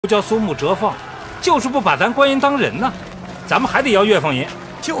叫苏木折放，就是不把咱官银当人呢，咱们还得要月俸银。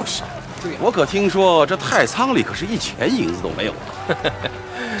就是，对，我可听说这太仓里可是1钱银子都没有。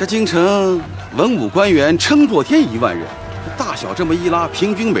这京城文武官员撑过天1万人，大小这么一拉，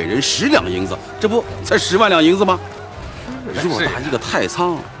平均每人10两银子，这不才10万两银子吗？偌大一个太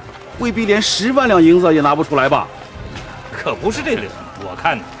仓，未必连10万两银子也拿不出来吧？可不是这理，我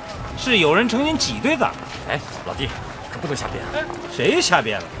看呢，是有人诚心挤兑咱们。哎，老弟，可不能瞎编。哎，谁瞎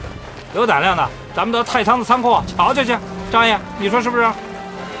编了？有胆量的，咱们到太仓的仓库瞧瞧去。张爷，你说是不是？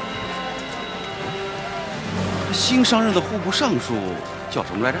新上任的户部尚书叫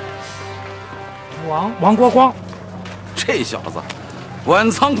什么来着？王国光。这小子，管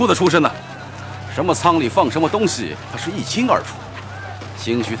仓库的出身呢，什么仓里放什么东西，他是一清二楚。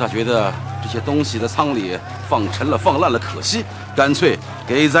兴许他觉得这些东西的仓里放沉了、放烂了可惜，干脆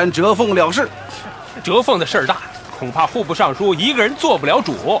给咱折俸了事。折俸的事儿大，恐怕户部尚书一个人做不了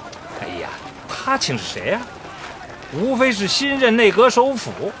主。哎呀，他请是谁呀？无非是新任内阁首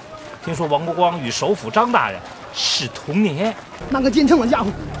辅。听说王国光与首辅张大人是同年。那个奸秤的家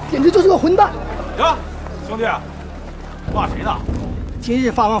伙，简直就是个混蛋！呀，兄弟，骂谁呢？今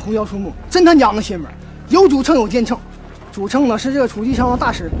日发完狐妖出没，侦探讲的新闻，有主称有奸秤。主称呢是这个储集仓的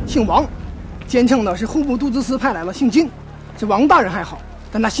大使，姓王；奸秤呢是户部都知司派来了，姓金。这王大人还好，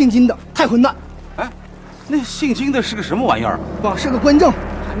但那姓金的太混蛋。哎，那姓金的是个什么玩意儿？哇，是个官正，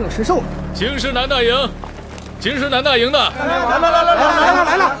还没有实授呢。京师南大营，京师南大营的，来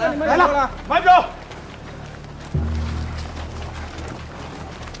了，慢着！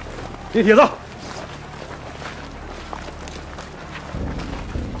李铁子。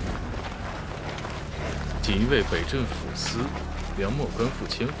锦衣卫北镇抚司梁默官副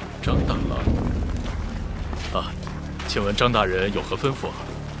千府张大郎。啊，请问张大人有何吩咐？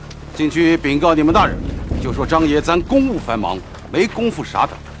进去禀告你们大人，就说张爷咱公务繁忙，没工夫傻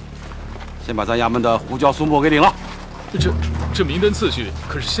等。先把咱衙门的胡椒苏沫给领了。这名单次序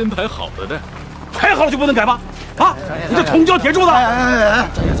可是先排好的呢。排好了就不能改吗？啊！你这铜胶铁柱的！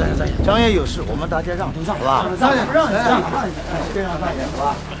张爷有事，我们大家让就让，好吧？让不让？让，先让大爷，好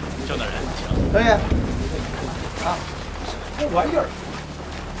吧？张大人，请。张爷，啊，这玩意儿！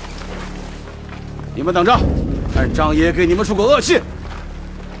你们等着，看张爷给你们出口恶气。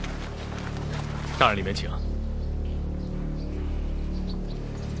大人里面请。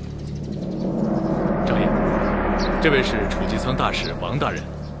张爷，这位是储集仓大使王大人，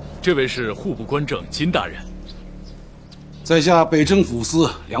这位是户部官正金大人。在下北征府司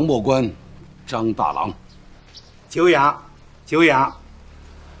梁默官张大郎。久仰，久仰。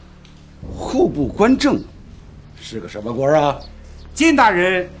户部官正是个什么官啊？金大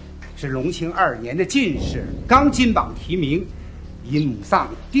人是隆庆2年的进士，刚金榜题名，因母丧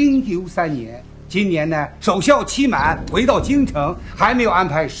丁忧3年。今年呢，守孝期满，回到京城，还没有安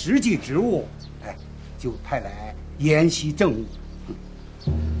排实际职务，哎，就派来研习政务。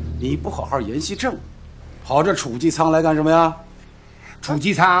你不好好研习政务，跑这储集仓来干什么呀？储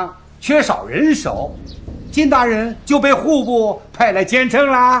集仓缺少人手，金大人就被户部派来监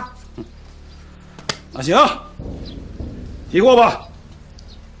称啦。那行，提过吧。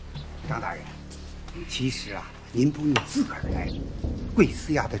张大人，其实啊，您不用自个儿来，贵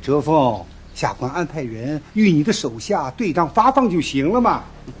司衙的折俸，下官安排人与你的手下对账发放就行了嘛。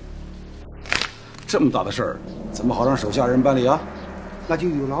这么大的事儿，怎么好让手下人办理啊？那就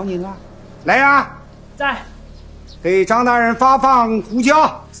有劳您了。来呀，在，给张大人发放胡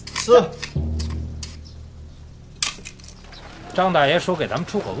椒。是。张大爷说给咱们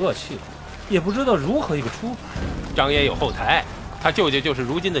出口恶气，也不知道如何一个出法。张爷有后台，他舅舅就是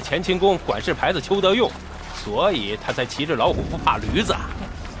如今的前清宫管事牌子邱德用，所以他才骑着老虎不怕驴子。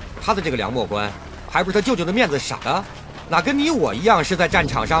他的这个梁默官，还不是他舅舅的面子傻的，哪跟你我一样是在战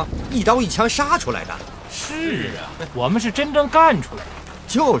场上一刀一枪杀出来的？是啊，我们是真正干出来的。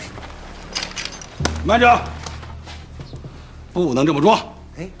就是。慢着，不能这么装。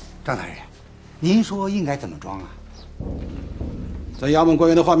哎，张大人，您说应该怎么装啊？咱衙门官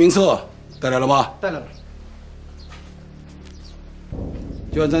员的花名册带来了吗？带来了。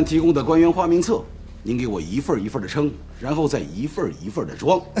就按咱提供的官员花名册，您给我一份一份的称，然后再一份一份的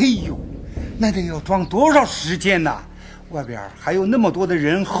装。哎呦，那得要装多少时间呢？外边还有那么多的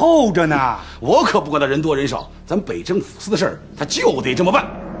人候着呢。我可不管他人多人少，咱北征府司的事儿，他就得这么办。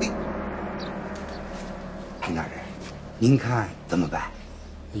金大人，您看怎么办？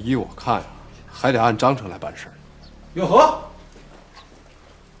依我看啊，还得按章程来办事。哟呵，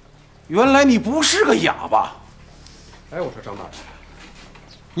原来你不是个哑巴。哎，我说张大人，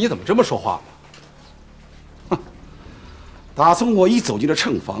你怎么这么说话呢？哼，打从我一走进了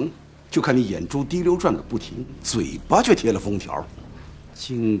秤房，就看你眼珠滴溜转个不停，嘴巴却贴了封条。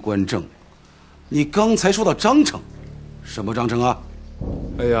金官正，你刚才说到章程，什么章程啊？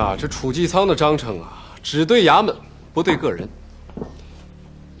哎呀，这储计仓的章程啊，只对衙门，不对个人。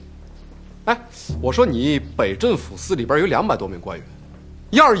哎，我说你北镇府司里边有200多名官员，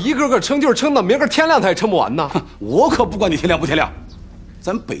要是一个个撑劲儿撑到明个天亮，他也撑不完呢。我可不管你天亮不天亮，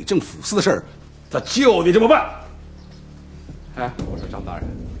咱北镇府司的事儿，咱就得这么办。哎，我说张大人，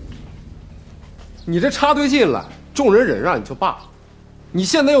你这插队进来，众人忍让也就罢了，你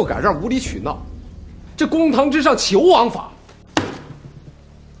现在又敢这无理取闹，这公堂之上岂有王法？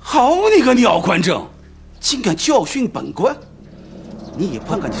好你个鸟官正，竟敢教训本官！你也不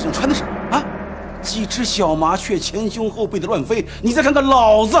看看你身上穿的什么啊？几只小麻雀前胸后背的乱飞，你再看看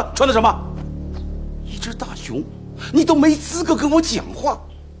老子穿的什么？一只大熊，你都没资格跟我讲话。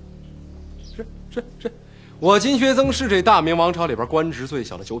是，我金学曾是这大明王朝里边官职最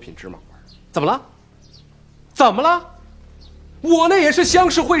小的9品芝麻官，怎么了？怎么了？我那也是乡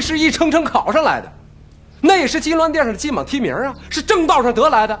试会试一层层考上来的，那也是金銮殿上的金榜题名啊，是正道上得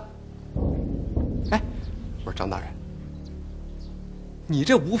来的。哎，我说张大人，你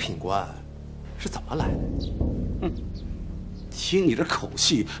这5品官是怎么来的？听你这口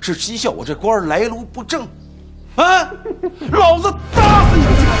气，是讥笑我这官来路不正啊！老子打死你！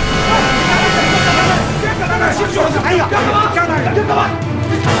哎呀，张大人，干嘛？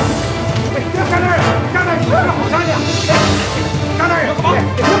张大人，你这好商量。张大人，干嘛？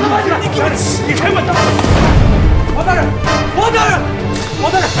你给我起开门！王大人，我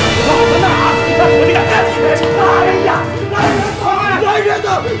打死你！哎呀，来人呐！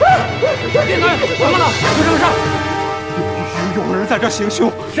电台，怎么了？有什么事？有人在这行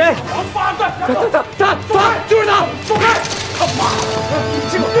凶。谁？王八蛋！他就是他！走开！他妈！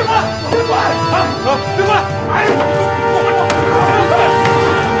别过来！别过来！哎！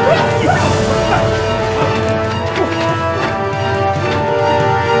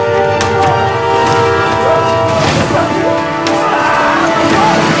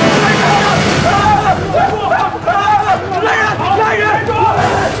来人！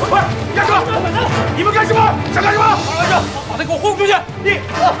快干什么？你们干什么？想干什么？把他给我轰出去！你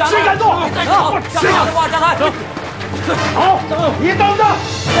谁敢动？谁敢动？让他好，你等着，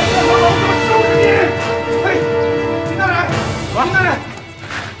我老子收拾你！哎，金大人，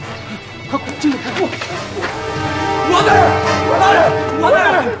快进来看我！王大人！王大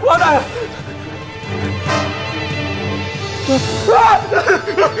人！王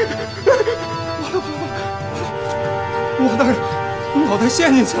大人，脑袋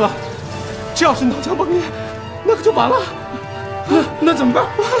陷进去了，这要是脑浆崩裂，那可就完了。那怎么办？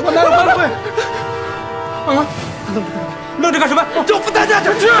王大人，啊！愣着干什么？就付代价去！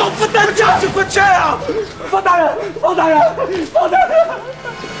快去啊！方大人！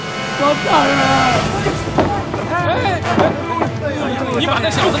你把那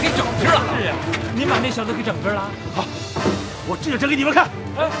小子给整治了！是呀，你把那小子给整治了。好，我这就整给你们看。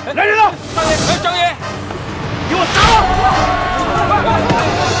来人了！张爷，给我杀了！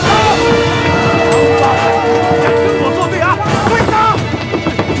敢跟我作对啊！快杀！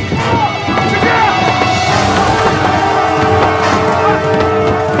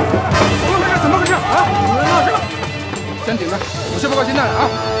怎么回事啊？有人闹事了！先顶着，我去报告金大人啊！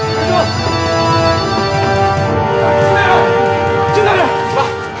金大人，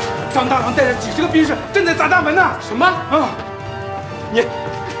张大郎带着几十个兵士正在砸大门呢。什么？啊！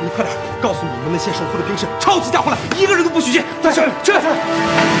你快点告诉你们那些守护的兵士，抄起家伙来，一个人都不许进！快去！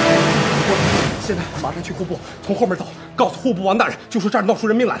现在马上去户部，从后面走，告诉户部王大人，就说这儿闹出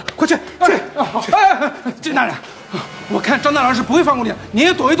人命来了，快去！好！金大人，我看张大郎是不会放过你，你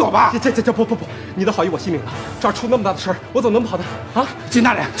也躲一躲吧。不，你的好意我心领了。这儿出那么大的事儿，我怎么能跑的啊？金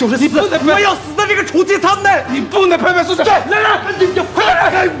大人，就是你不能，我要死在这个储气仓内，你不能拍碎嘴。来人，你就快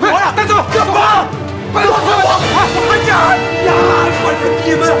点，我呀，带走，走！快走！哎呀，我是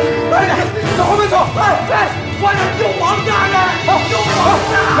你们，走后面走！哎，快点救王大人！救王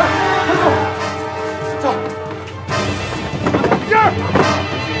大人！快走！这儿！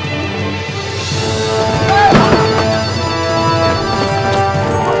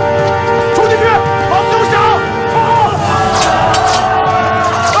冲进去，往右上！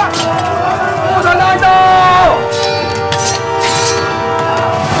不准来到！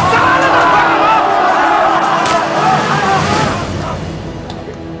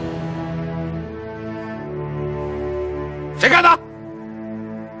谁干的？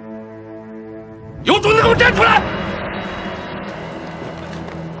有种你给我站出来！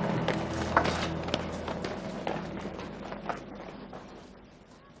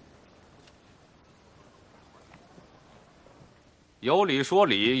有理说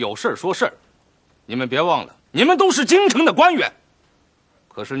理，有事说事儿。你们别忘了，你们都是京城的官员。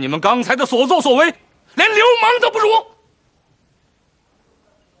可是你们刚才的所作所为，连流氓都不如。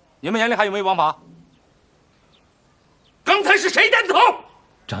你们眼里还有没有王法？刚才是谁带的头？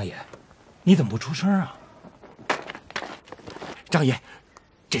张爷，你怎么不出声啊？张爷，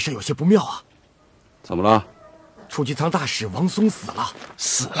这事有些不妙啊！怎么了？书记仓大使王松死了。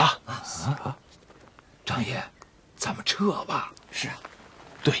死了？死了？张爷，咱们撤吧。是啊，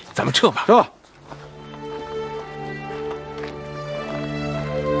对，咱们撤吧。撤。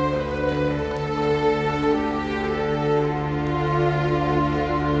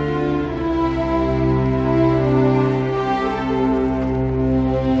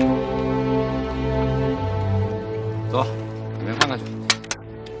走，你们看看去。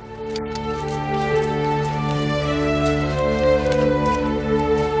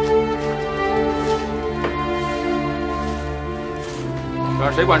这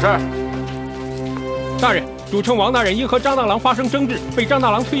儿谁管事儿？大人，主称王大人因和张大郎发生争执，被张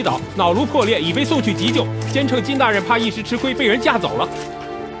大郎推倒，脑颅破裂，已被送去急救。监称金大人怕一时吃亏，被人架走了。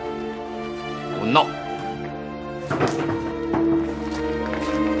不闹！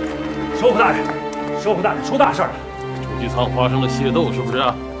首府大人，首府大人，出大事了！主机舱发生了械斗，是不是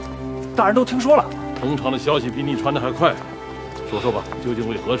啊？大人都听说了。通常的消息比你传的还快，说吧，究竟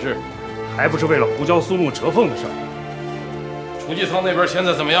为何事？还不是为了胡椒苏木折凤的事儿。主机舱那边现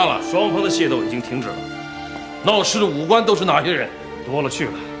在怎么样了？双方的械斗已经停止了。闹事的武官都是哪些人？多了去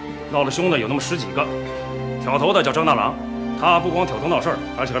了，闹了凶的有那么10几个。挑头的叫张大郎，他不光挑头闹事儿，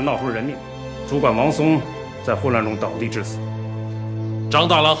而且还闹出了人命。主管王松在混乱中倒地致死。张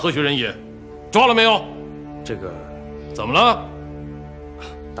大郎何许人也？抓了没有？这个怎么了？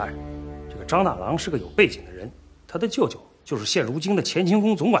大人，这个张大郎是个有背景的人，他的舅舅就是现如今的乾清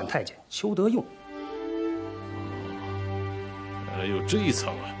宫总管太监邱德用。原来有这一层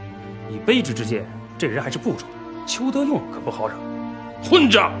啊！以卑职之见，这人还是不忠，邱德用可不好惹。混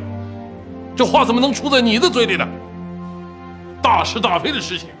账！这话怎么能出在你的嘴里呢？大是大非的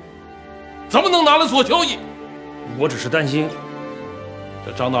事情，怎么能拿来做交易？我只是担心。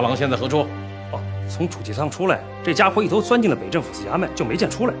这张大郎现在何处？哦，从储气仓出来，这家伙一头钻进了北镇抚司衙门，就没见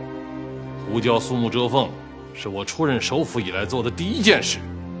出来。胡椒苏木遮凤，是我出任首辅以来做的第一件事。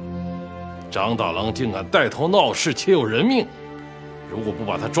张大郎竟敢带头闹事，且有人命。如果不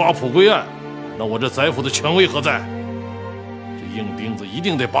把他抓捕归案，那我这宰府的权威何在？这硬钉子一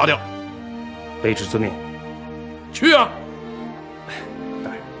定得拔掉。卑职遵命。去啊！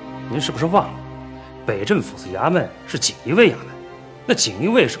大人，您是不是忘了，北镇抚司衙门是锦衣卫衙门，那锦衣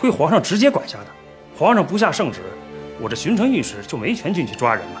卫是归皇上直接管辖的。皇上不下圣旨，我这巡城御史就没权进去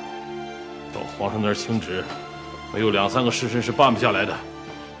抓人了。到皇上那儿请旨，没有2、3个时辰是办不下来的。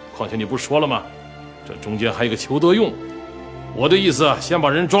况且你不是说了吗？这中间还有个裘德用。我的意思啊，先把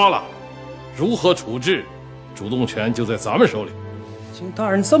人抓了，如何处置，主动权就在咱们手里。经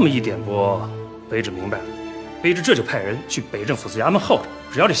大人这么一点拨，卑职明白了。卑职这就派人去北镇抚司衙门候着，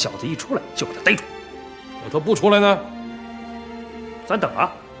只要这小子一出来，就把他逮住。要他不出来呢？咱等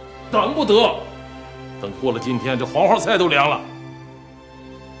啊！等不得，等过了今天，这黄花菜都凉了。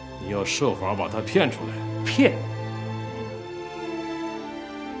你要设法把他骗出来。骗？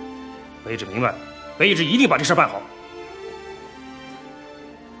卑职明白了，卑职一定把这事办好。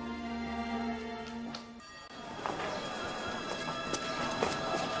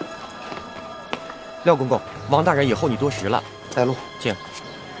廖公公，王大人以后你多时了，带路，请。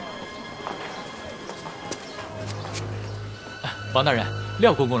王大人，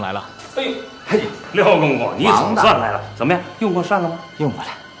廖公公来了。哎呦，嘿，廖公公，你总算来了，怎么样？用过膳了吗？用过了。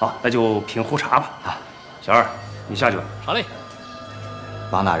好，那就品壶茶吧。啊，小二，你下去吧。好嘞。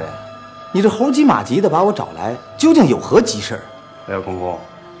王大人，你这猴急马急的把我找来，究竟有何急事？廖公公，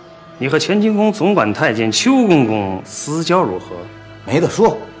你和乾清宫总管太监邱公公私交如何？没得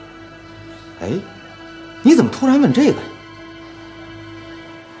说。哎，你怎么突然问这个？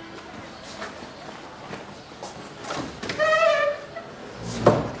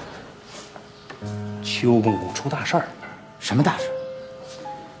邱公公出大事儿。什么大事？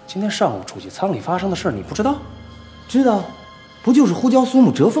今天上午储气仓里发生的事你不知道？知道，不就是胡椒苏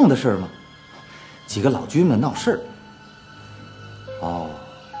木折凤的事吗？几个老军们闹事儿。哦，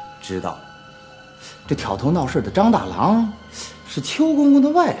知道。这挑头闹事的张大郎是邱公公的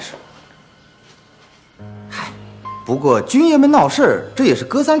外甥。嗨，不过军爷们闹事，这也是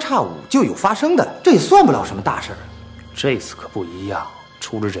隔3差5就有发生的，这也算不了什么大事。这次可不一样，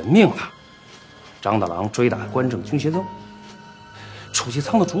出了人命了。张大郎追打官正军协奏，储气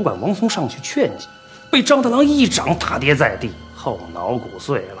仓的主管王松上去劝解，被张大郎一掌打跌在地，后脑骨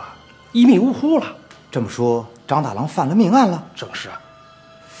碎了，一命呜呼了。这么说，张大郎犯了命案了？正是啊。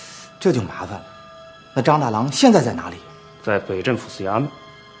这就麻烦了。那张大郎现在在哪里？在北镇抚司衙门。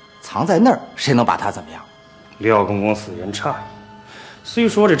藏在那儿，谁能把他怎么样？廖公公此言差矣。虽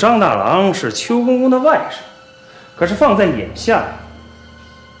说这张大郎是邱公公的外甥，可是放在眼下，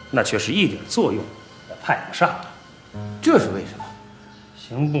那却是一点作用也派不上。这是为什么？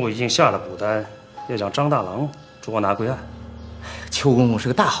刑部已经下了补单，要将张大郎捉拿归案。邱公公是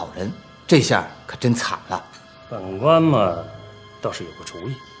个大好人，这下可真惨了。本官嘛，倒是有个主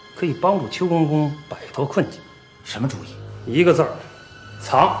意，可以帮助邱公公摆脱困境。什么主意？一个字儿，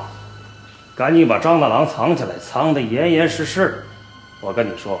藏。赶紧把张大郎藏起来，藏得严严实实。我跟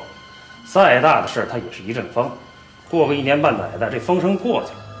你说，再大的事他也是一阵风，过个1年半载的，这风声过去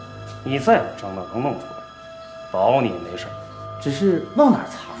了，你再把张大郎弄出来，保你没事。只是往哪儿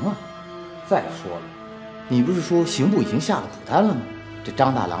藏啊？再说了，你不是说刑部已经下了补单了吗？这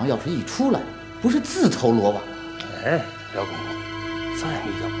张大郎要是一出来，不是自投罗网吗？哎，廖公公，再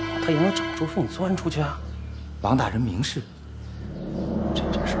密的网，他也能找出缝钻出去啊。王大人明示，这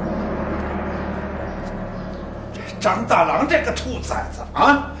真是。张大郎这个兔崽子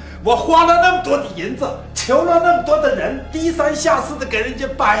啊！我花了那么多的银子，求了那么多的人，低三下四的给人家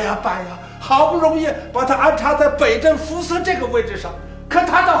掰呀掰呀，好不容易把他安插在北镇福司这个位置上。可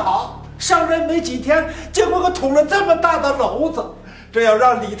他倒好，上任没几天，结果给捅了这么大的篓子。这要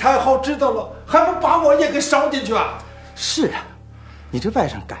让李太后知道了，还不把我也给烧进去啊？是啊，你这外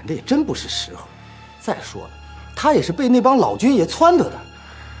甥赶的也真不是时候。再说了，他也是被那帮老军爷撺掇的。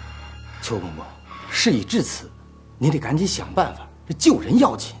邱公公，事已至此，你得赶紧想办法，这救人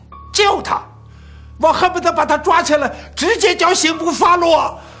要紧。救他！我恨不得把他抓起来，直接叫刑部发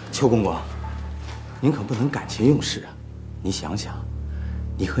落。邱公公，您可不能感情用事啊！你想想，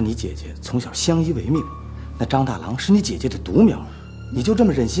你和你姐姐从小相依为命，那张大郎是你姐姐的独苗，你就这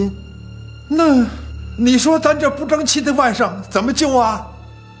么忍心？那你说咱这不争气的外甥怎么救啊？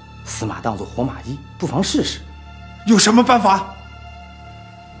死马当作活马医，不妨试试。有什么办法？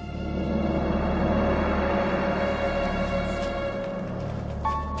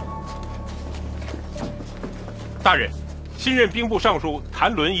大人，新任兵部尚书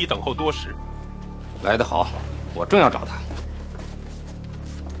谭纶已等候多时。来得好，我正要找他。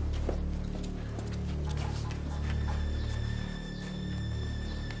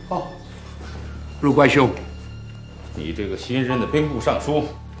哦，陆官兄，你这个新任的兵部尚书，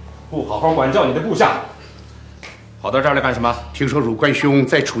不好好管教你的部下，跑到这儿来干什么？听说汝官兄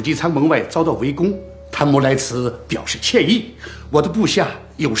在储积仓门外遭到围攻，贪谋来此表示歉意。我的部下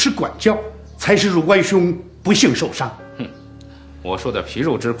有失管教，才使汝官兄不幸受伤。哼，我受的皮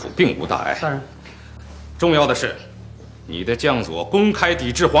肉之苦并无大碍。大人，重要的是，你的将佐公开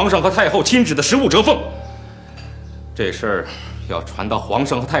抵制皇上和太后亲旨的食物折凤，这事儿要传到皇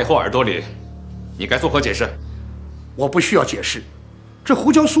上和太后耳朵里，你该作何解释？我不需要解释，这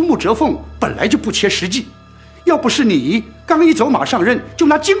胡椒苏木折凤本来就不切实际。要不是你刚一走马上任就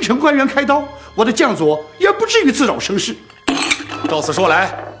拿京城官员开刀，我的将佐也不至于自扰生事。照此说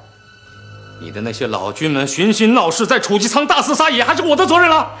来，你的那些老军们寻衅闹事，在储积仓大肆撒野，还是我的责任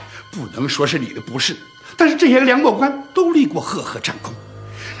了。不能说是你的不是，但是这些梁末官都立过赫赫战功，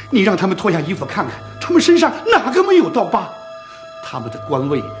你让他们脱下衣服看看，他们身上哪个没有刀疤？他们的官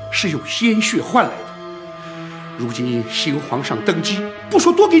位是用鲜血换来的。如今新皇上登基，不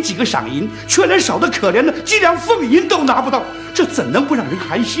说多给几个赏银，却连少得可怜的几两俸银都拿不到，这怎能不让人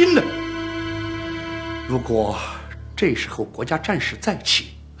寒心呢？如果这时候国家战事再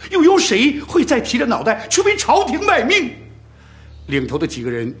起，又有谁会再提着脑袋去为朝廷卖命？领头的几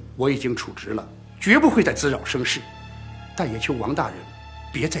个人我已经处职了，绝不会再滋扰生事。但也求王大人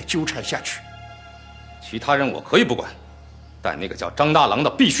别再纠缠下去。其他人我可以不管，但那个叫张大郎的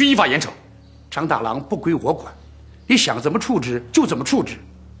必须依法严惩。张大郎不归我管，你想怎么处置就怎么处置。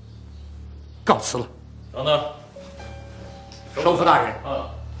告辞了。等等，首府大人，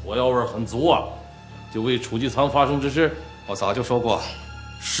火药味很足啊！就为储积仓发生之事，我早就说过，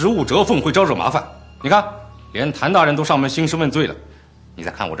食物折凤会招惹麻烦。你看，连谭大人都上门兴师问罪了，你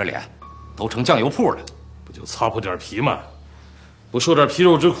再看我这脸，都成酱油铺了。不就擦破点皮吗？不受点皮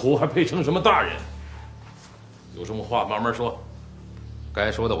肉之苦，还配成什么大人？有什么话慢慢说。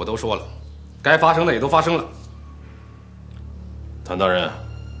该说的我都说了，该发生的也都发生了。谭大人，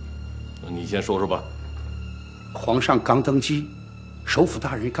那你先说说吧。皇上刚登基，首辅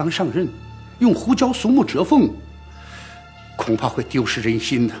大人刚上任，用胡椒苏木折凤，恐怕会丢失人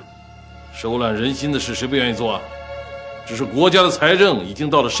心的。收揽人心的事，谁不愿意做啊？只是国家的财政已经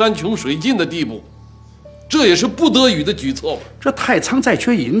到了山穷水尽的地步，这也是不得已的举措。这太仓再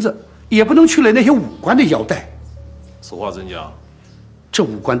缺银子，也不能去了那些武官的腰带。此话怎讲？这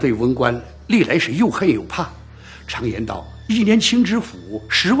武官对文官历来是又恨又怕。常言道，1年清知府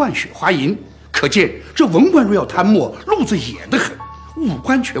，10万雪花银。可见这文官若要贪墨，路子野得很。武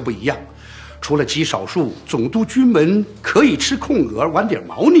官却不一样，除了极少数总督军门可以吃空额玩点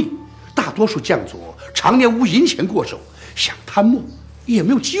猫腻，大多数将佐常年无银钱过手，想贪墨也没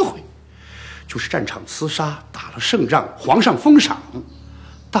有机会。就是战场厮杀，打了胜仗，皇上封赏，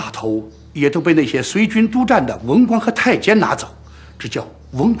大头也都被那些随军督战的文官和太监拿走，这叫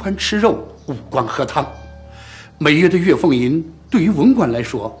文官吃肉，武官喝汤。每月的月俸银对于文官来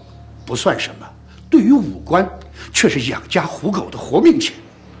说不算什么，对于武官却是养家糊口的活命钱。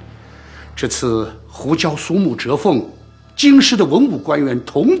这次胡椒苏木折凤，京师的文武官员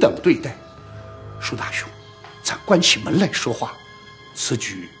同等对待。舒大兄，咱关起门来说话，此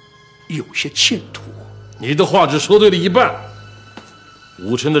举有些欠妥。你的话只说对了一半。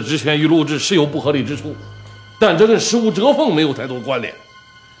武臣的职权与录制是有不合理之处，但这跟食物折凤没有太多关联。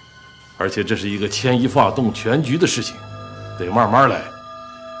而且这是一个牵一发动全局的事情，得慢慢来。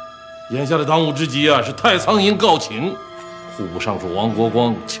眼下的当务之急啊，是太仓营告罄，户部尚书王国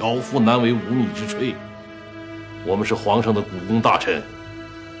光巧妇难为无米之炊。我们是皇上的股肱大臣，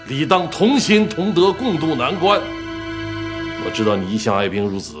理当同心同德，共度难关。我知道你一向爱兵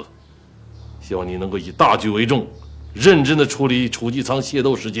如子，希望你能够以大局为重，认真地处理储积仓械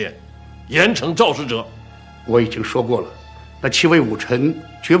斗事件，严惩肇事者。我已经说过了，那7位武臣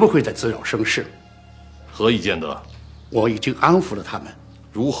绝不会再滋扰生事。何以见得？我已经安抚了他们。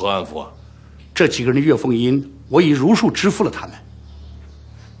如何安抚啊？这几个人的月俸银，我已如数支付了他们。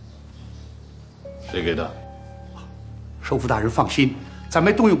谁给的？首辅大人放心，咱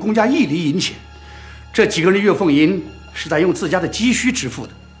没动用公家一厘银钱。这几个人的月俸银是咱用自家的积蓄支付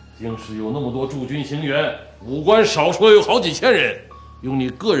的。京师有那么多驻军行员，武官少说有好几千人，用你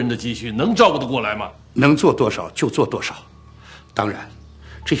个人的积蓄能照顾得过来吗？能做多少就做多少。当然，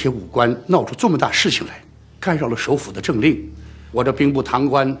这些武官闹出这么大事情来，干扰了首辅的政令，我这兵部堂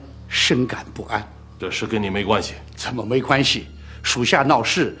官深感不安。这事跟你没关系。怎么没关系？属下闹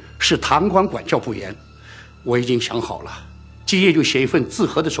事是堂官管教不严。我已经想好了，今夜就写一份自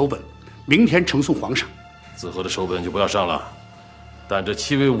核的手本，明天呈送皇上。自核的手本就不要上了，但这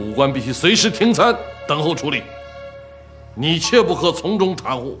7位武官必须随时停参，等候处理。你切不可从中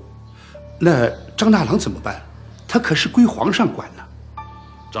袒护。那张大郎怎么办？他可是归皇上管呢。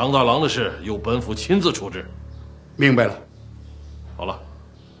张大郎的事由本府亲自处置。明白了。好了，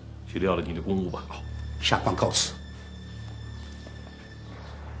去料理你的公务吧。好，下官告辞。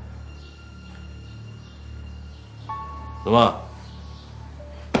怎么，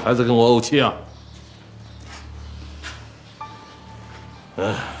还在跟我怄气啊？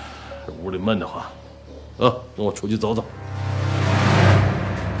哎，这屋里闷得慌。跟我出去走走。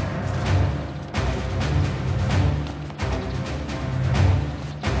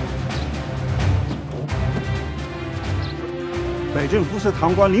北镇副使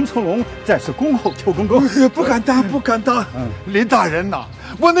堂官林从容再次恭候邱公公。不敢当，不敢当。林大人呐，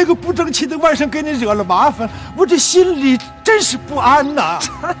我那个不争气的外甥给你惹了麻烦，我这心里真是不安呐。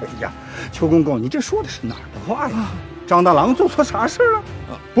哎呀，邱公公，你这说的是哪儿的话呀？张大郎做错啥事了？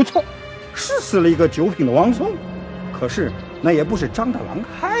不错，是死了一个9品的王松，可是那也不是张大郎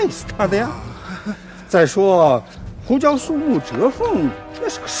害死他的呀。再说胡椒苏木折凤那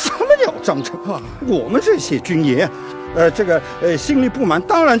是个什么鸟章程啊？我们这些军爷，心里不满，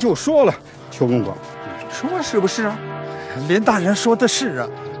当然就说了。邱公公，你说是不是啊？林大人说的是啊，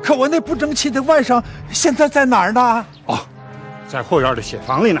可我那不争气的外甥现在在哪儿呢？哦，在后院的血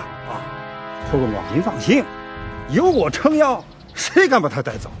房里呢。邱公公，您放心，有我撑腰，谁敢把他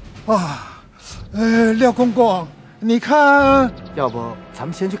带走？廖公公，你看，要不咱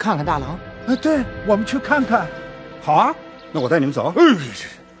们先去看看大郎？对，我们去看看。好啊，那我带你们走。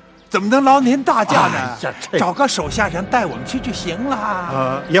怎么能劳您大驾呢？找个手下人带我们去就行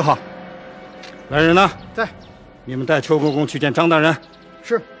了。也好。来人呢？在。你们带邱公公去见张大人。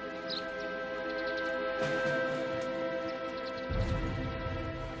是。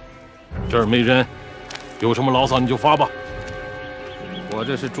这儿没人，有什么牢骚你就发吧。我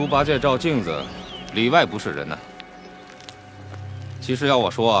这是猪八戒照镜子，里外不是人呢。其实要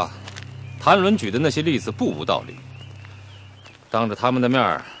我说啊，谭伦举的那些例子不无道理。当着他们的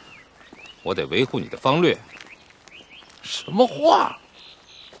面，我得维护你的方略。什么话？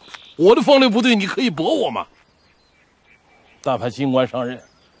我的方略不对，你可以驳我吗？但凡京官上任，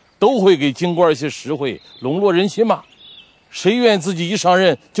都会给京官一些实惠，笼络人心嘛。谁愿意自己一上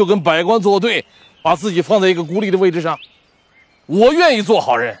任就跟百官作对，把自己放在一个孤立的位置上？我愿意做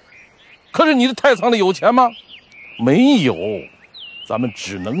好人，可是你的太仓里有钱吗？没有，咱们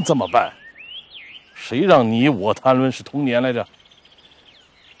只能这么办。谁让你我谭伦是同年来着？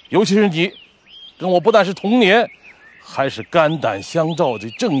尤其是你，跟我不但是同年，还是肝胆相照的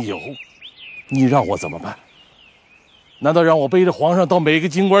正友，你让我怎么办？难道让我背着皇上到每个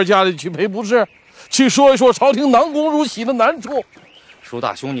京官家里去赔不是？去说一说朝廷囊公如洗的难处？舒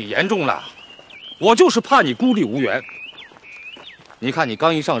大兄，你严重了，我就是怕你孤立无援。你看你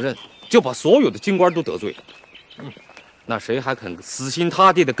刚一上任，就把所有的京官都得罪了，那谁还肯死心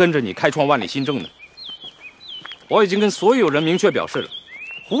塌地地跟着你开创万里新政呢？我已经跟所有人明确表示了，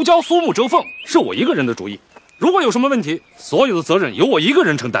胡椒苏木折凤是我一个人的主意，如果有什么问题，所有的责任由我一个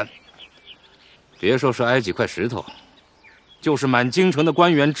人承担。别说是挨几块石头，就是满京城的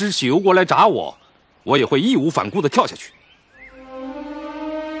官员支起油锅来铡我，我也会义无反顾地跳下去。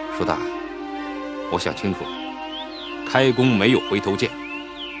舒大，我想清楚了，开弓没有回头箭，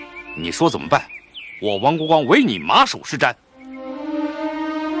你说怎么办？我王国光为你马首是瞻。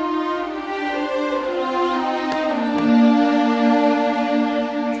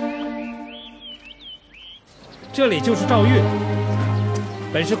这里就是诏狱，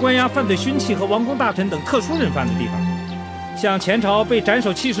本是关押犯罪勋戚和王公大臣等特殊人犯的地方。像前朝被斩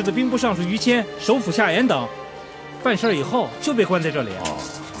首弃市的兵部尚书于谦、首辅夏言等，犯事以后就被关在这里。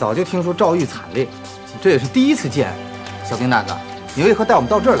早就听说诏狱惨烈，这也是第一次见。小兵大哥，你为何带我们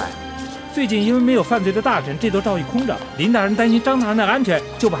到这儿来？最近因为没有犯罪的大臣，这座诏狱空着，林大人担心张大人的安全，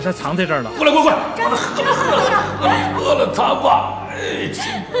就把他藏在这儿了。过来，过来，喝了他吧！哎，真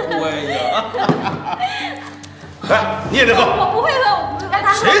乖呀！来，你也得喝。我不会喝，我不会。让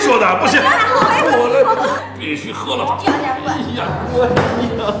他喝。谁说的？不行，我来，必须喝了它。这样点哎呀，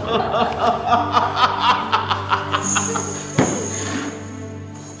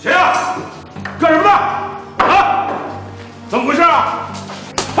谁呀？干什么呢？啊？怎么回事啊？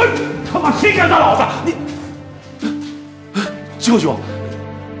嘿，他妈谁敢打老子？你，舅舅，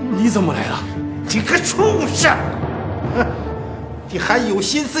你怎么来了？你个畜生！你还有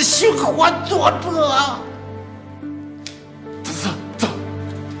心思寻欢作乐？走，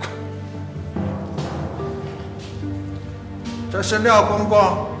这是廖公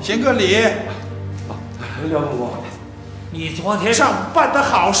公，行个礼。廖公公，你昨天上办的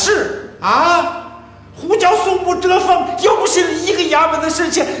好事啊！胡椒苏木遮风，又不是一个衙门的事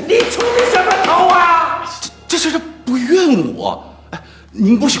情，你出的什么头啊？这事不怨我。哎，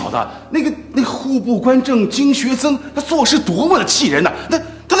您不晓得，那户部官正经学曾，他做事多么的气人呐！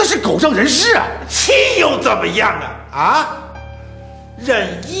他那是狗仗人势啊！气又怎么样啊？啊！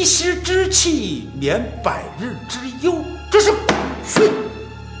忍一时之气，免百日之忧，这是训。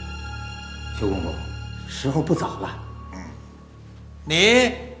邱公公，时候不早了。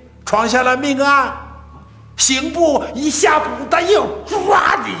你闯下了命案，刑部一下不但要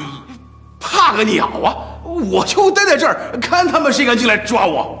抓你，怕个鸟啊！我就待在这儿，看他们谁敢进来抓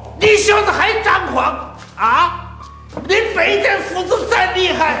我。你小子还张狂啊！你北镇府子再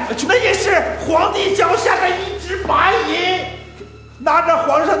厉害，那也是皇帝脚下的一只蚂蚁，拿着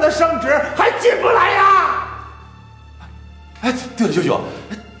皇上的圣旨还进不来呀！哎，对了，舅舅，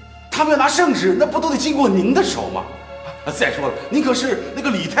他们要拿圣旨，那不都得经过您的手吗？再说了，您可是那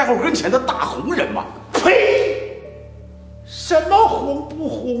个李太后跟前的大红人嘛！呸！什么红不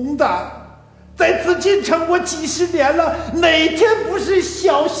红的？在紫禁城我几十年了，哪天不是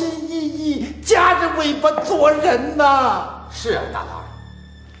小心翼翼，夹着尾巴做人呐？是啊，大郎，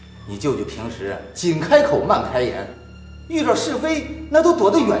你舅舅平时紧开口慢开言，遇着是非那都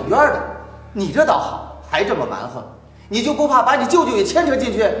躲得远远的。你这倒好，还这么蛮横，你就不怕把你舅舅也牵扯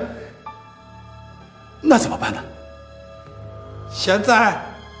进去？那怎么办呢？现在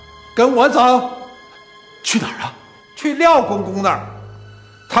跟我走。去哪儿啊？去廖公公那儿。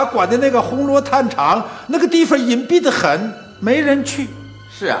他管的那个红螺炭厂，那个地方隐蔽的很，没人去。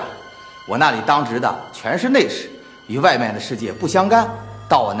是啊，我那里当值的全是内侍，与外面的世界不相干。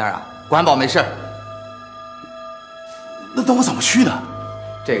到我那儿啊，管保没事。那我怎么去呢？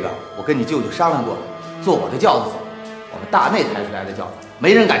这个我跟你舅舅商量过了，坐我的轿子走。我们大内抬出来的轿子，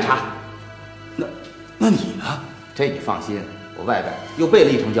没人敢查。那你呢？这你放心，我外边又备了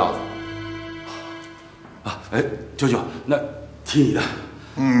一乘轿子。啊，哎，舅舅，那听你的。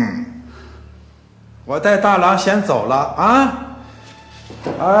我带大郎先走了啊。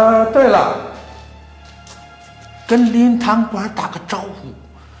对了，跟林堂官打个招呼，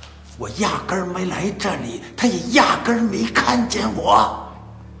我压根儿没来这里，他也压根儿没看见我。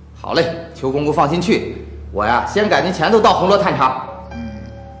好嘞，邱公公放心去，我呀先赶您前头到红螺炭厂。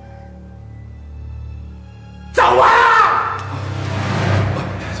走啊！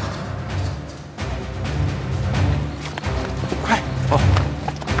快哦！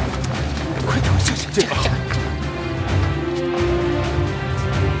快点，这个。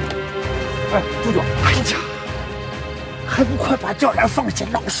哎，舅舅，哎呀，还不快把这俩放下，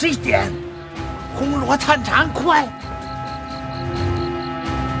老实一点！红螺炭厂，快！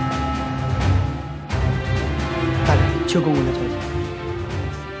大人，求公公的交代。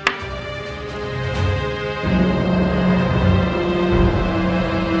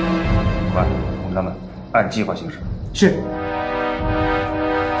快，我们他们按计划行事。是。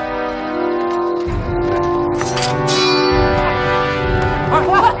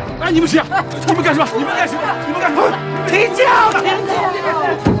哎，你们谁啊？你们干什么？你们干什么？你们干什么？停轿！停轿！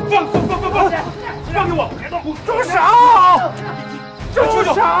放给我！别动！住手！住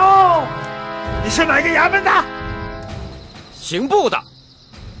手！你是哪个衙门的？刑部的。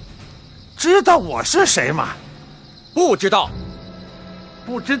知道我是谁吗？不知道。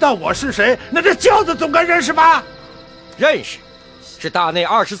不知道我是谁，那这轿子总该认识吧？认识，是大内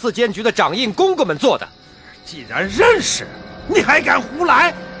24监局的掌印公公们做的。既然认识，你还敢胡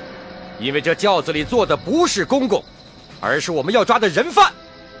来？因为这轿子里坐的不是公公，而是我们要抓的人犯。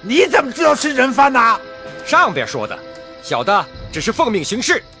你怎么知道是人犯呢？上边说的，小的只是奉命行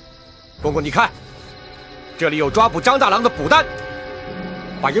事。公公，你看，这里有抓捕张大郎的捕单，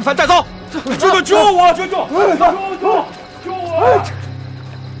把人犯带走。救我！救我！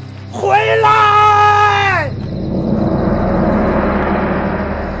回来！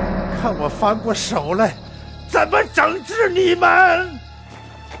看我翻过手来，怎么整治你们？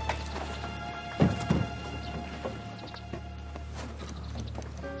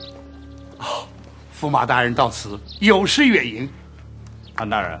驸马大人到此有失远迎。韩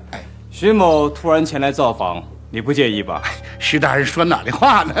大人，徐某突然前来造访，你不介意吧？徐大人说哪里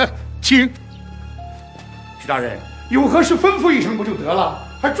话呢？请。徐大人有何事吩咐一声不就得了，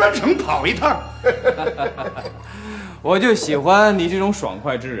还专程跑一趟。我就喜欢你这种爽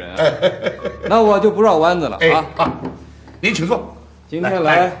快之人啊。那我就不绕弯子了啊。您请坐。今天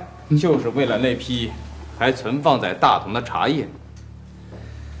来就是为了那批还存放在大同的茶叶。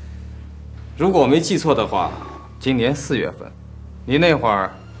如果我没记错的话，今年4月份，你那会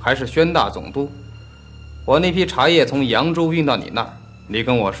儿还是宣大总督。我那批茶叶从扬州运到你那儿，你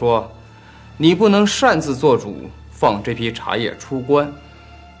跟我说，你不能擅自做主放这批茶叶出关，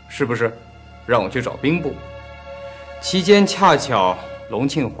是不是？让我去找兵部。期间恰巧隆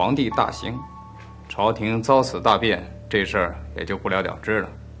庆皇帝大行，朝廷遭此大变，这事儿也就不了了之了。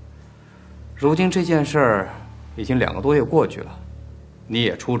如今这件事儿已经2个多月过去了，你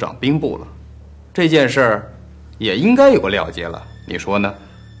也出掌兵部了，这件事儿也应该有个了结了，你说呢？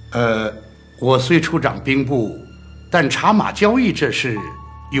我虽出掌兵部，但茶马交易这事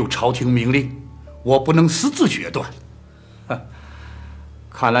有朝廷明令，我不能私自决断。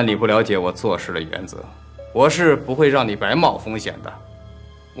看来你不了解我做事的原则，我是不会让你白冒风险的。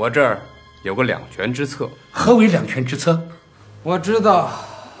我这儿有个两全之策。何为两全之策？我知道，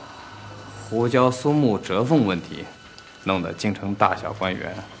胡椒苏木折缝问题，弄得京城大小官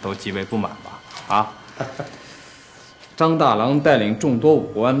员都极为不满吧？啊！张大郎带领众多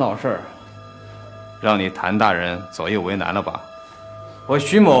武官闹事儿，让你谭大人左右为难了吧？我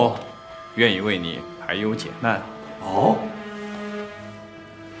徐某愿意为你排忧解难。哦，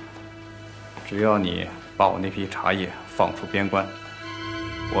只要你把我那批茶叶放出边关，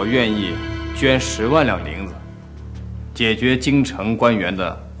我愿意捐10万两银子，解决京城官员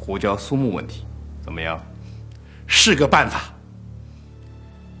的胡椒苏木问题，怎么样？是个办法。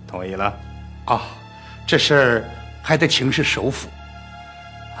同意了？啊，这事儿还得请示首府。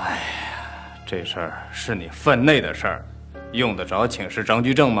哎呀，这事儿是你分内的事儿，用得着请示张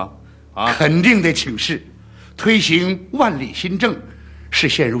居正吗？啊，肯定得请示。推行万里新政是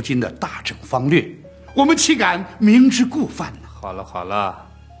现如今的大政方略，我们岂敢明知故犯呢？好了好了，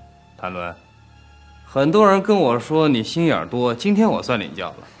谭伦，很多人跟我说你心眼多，今天我算领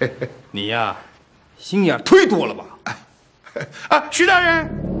教了。你呀，心眼忒多了吧？啊，徐大人，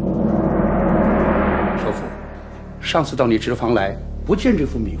首府，上次到你直房来，不见这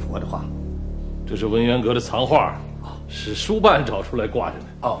幅米佛的画。这是文渊阁的藏画，是书办找出来挂着的。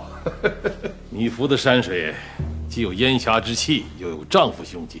哦，米芾的山水，既有烟霞之气，又有丈夫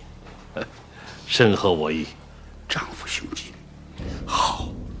胸襟，深合我意。丈夫胸襟，好。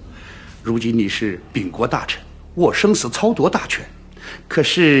如今你是秉国大臣，握生死操夺大权，可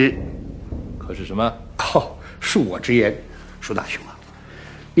是什么？哦，恕我直言，舒大兄啊，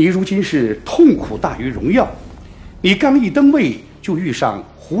你如今是痛苦大于荣耀。你刚一登位，就遇上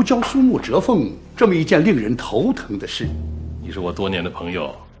胡椒苏木折缝这么一件令人头疼的事。你是我多年的朋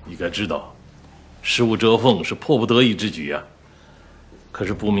友，你该知道，事物折缝是迫不得已之举啊。可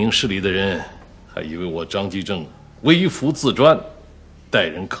是不明事理的人，还以为我张居正微服自专，待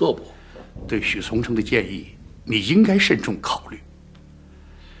人刻薄。对许从成的建议，你应该慎重考虑。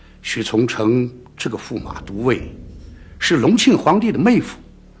许从成这个驸马都尉，是隆庆皇帝的妹夫，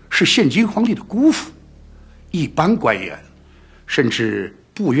是现今皇帝的姑父。一般官员，甚至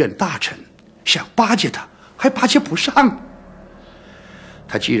部院大臣，想巴结他还巴结不上。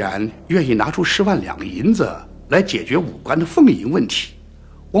他既然愿意拿出10万两银子来解决武官的俸银问题，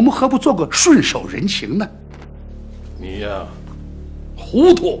我们何不做个顺手人情呢？你呀，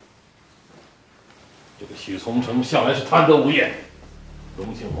糊涂！这个许从成向来是贪得无厌。隆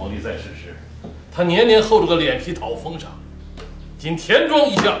庆皇帝在世时，他年年厚着个脸皮讨封赏，仅田庄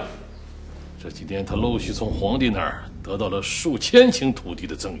一项，这几年他陆续从皇帝那儿得到了数千顷土地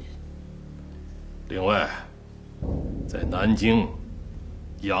的赠与。另外，在南京、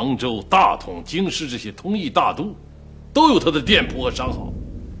扬州、大同、京师这些通义大都，都有他的店铺和商号。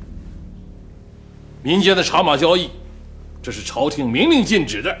民间的茶马交易，这是朝廷明令禁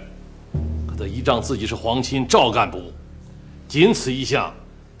止的，可他依仗自己是皇亲，照干不误。仅此一项，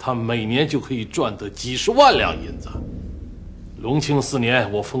他每年就可以赚得几十万两银子。隆庆4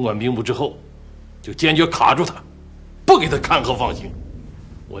年，我封管兵部之后，就坚决卡住他，不给他看和放行。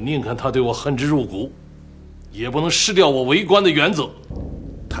我宁肯他对我恨之入骨，也不能失掉我为官的原则。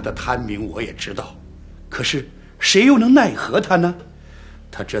他的贪名我也知道，可是谁又能奈何他呢？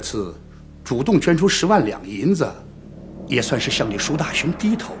他这次主动捐出10万两银子，也算是向你舒大兄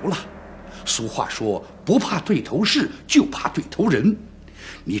低头了。俗话说，不怕对头事，就怕对头人。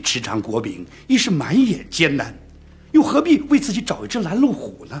你执掌国柄，亦是满眼艰难，又何必为自己找一只拦路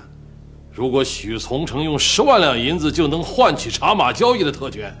虎呢？如果许从成用10万两银子就能换取茶马交易的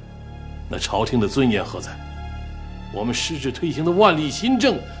特权，那朝廷的尊严何在？我们实质推行的万历新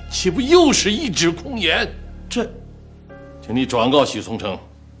政，岂不又是一纸空言？这，请你转告许从成，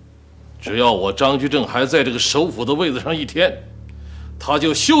只要我张居正还在这个首府的位子上一天，他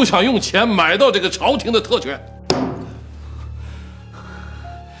就休想用钱买到这个朝廷的特权。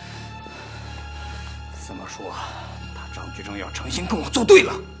这么说，他张居正要诚心跟我作对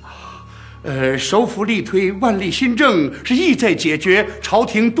了。首府力推万历新政，是意在解决朝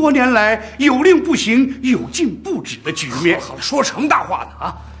廷多年来有令不行、有禁不止的局面。好了，说成大话呢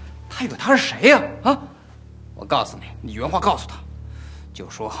啊！他以为他是谁呀？啊！我告诉你，你原话告诉他，就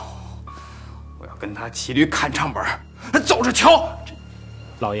说我要跟他骑驴看账本，走着瞧。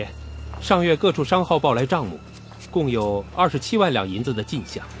老爷，上月各处商号报来账目，共有27万两银子的进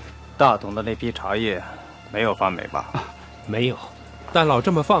项。大董的那批茶叶没有发霉吧？没有。但老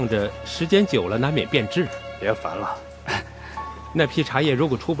这么放着，时间久了难免变质。别烦了，那批茶叶如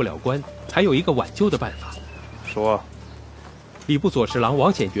果出不了关，还有一个挽救的办法。说，礼部左侍郎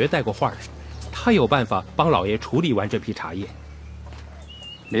王显觉带过话来，他有办法帮老爷处理完这批茶叶。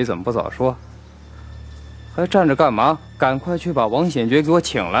你怎么不早说？还站着干嘛？赶快去把王显觉给我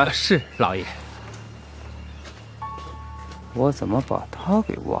请来。是，老爷。我怎么把他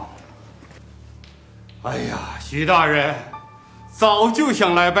给忘了？哎呀，徐大人。早就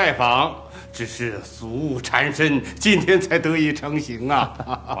想来拜访，只是俗务缠身，今天才得以成行啊！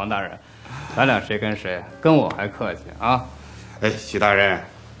王大人，咱俩谁跟谁，跟我还客气啊？哎，徐大人，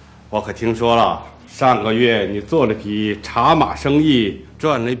我可听说了，上个月你做了笔茶马生意，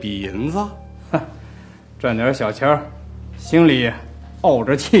赚了笔银子。哼，赚点小钱，心里怄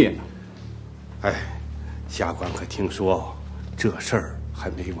着气呢。哎，下官可听说这事儿还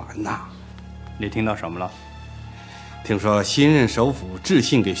没完呢。你听到什么了？听说新任首辅致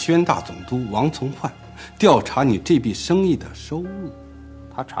信给宣大总督王从焕，调查你这笔生意的收入。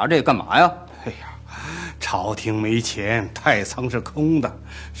他查这个干嘛呀？哎呀，朝廷没钱，太仓是空的，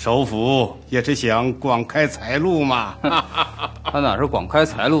首辅也是想广开财路嘛。他哪是广开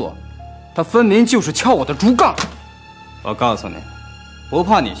财路，他分明就是撬我的竹杠。我告诉你，不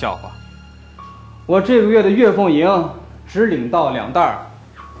怕你笑话，我这个月的月俸银只领到2袋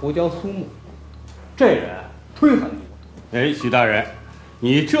胡椒苏木，这人忒狠毒。哎，徐大人，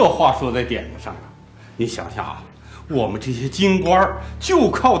你这话说在点子上了。你想想啊，我们这些京官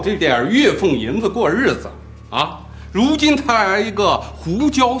就靠这点月俸银子过日子啊！如今他来一个胡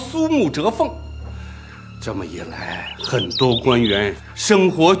椒苏木折俸，这么一来，很多官员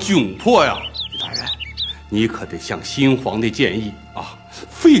生活窘迫呀。徐大人，你可得向新皇帝建议啊，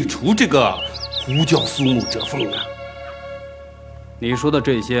废除这个胡椒苏木折俸啊！你说的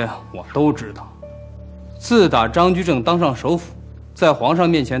这些我都知道。自打张居正当上首辅，在皇上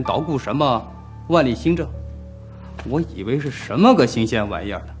面前捣鼓什么万历新政，我以为是什么个新鲜玩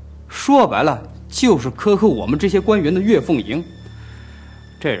意儿呢？说白了就是克扣我们这些官员的月俸银。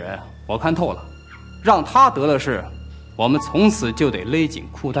这人我看透了，让他得了势，我们从此就得勒紧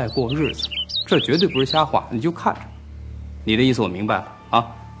裤带过日子，这绝对不是瞎话，你就看着。你的意思我明白了啊，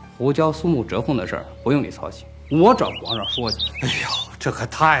胡椒苏木折俸的事儿不用你操心，我找皇上说去。哎呦，这可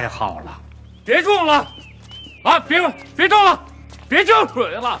太好了！别种了，啊，别种了，别浇水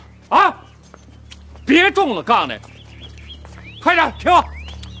了啊！别种了，杠的，快点停！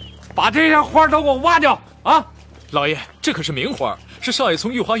把这些花都给我挖掉，啊！老爷，这可是名花，是少爷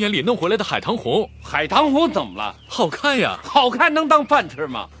从御花园里弄回来的海棠红。海棠红怎么了？好看呀！好看能当饭吃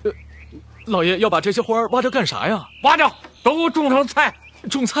吗？老爷要把这些花挖着干啥呀？挖掉，都给我种成菜。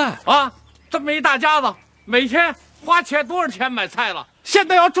种菜啊！这么一大家子，每天花多少钱买菜了？现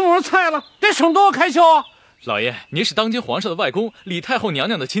在要种上菜了，得省多少开销啊！老爷，您是当今皇上的外公，李太后娘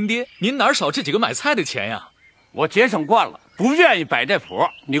娘的亲爹，您哪少这几个买菜的钱呀？我节省惯了，不愿意摆这谱，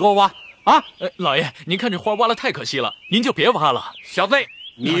你给我挖啊！老爷，您看这花挖了太可惜了，您就别挖了。小子，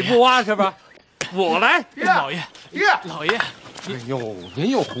你不挖是吧？我来。老爷，老爷，哎呦，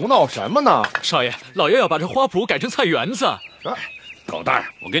您又胡闹什么呢？少爷，老爷要把这花圃改成菜园子。狗蛋儿，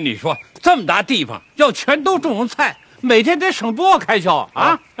我跟你说，这么大地方要全都种上菜，每天得省多少开销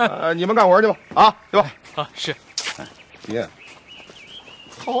啊！你们干活去吧，啊，对吧？啊，是。爹，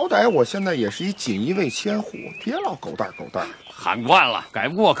好歹我现在也是一锦衣卫千户，别老狗蛋狗蛋。喊惯了，改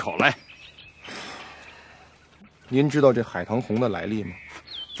不过口来。您知道这海棠红的来历吗？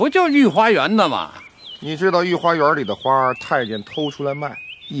不就御花园的吗？你知道御花园里的花，太监偷出来卖，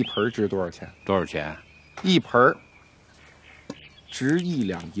一盆值多少钱？多少钱？一盆值1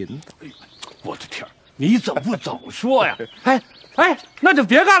两银子。我的天，你怎么不早说呀？哎，那就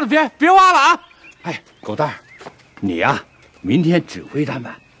别干了，别挖了啊！哎，狗蛋儿，你呀，明天指挥他们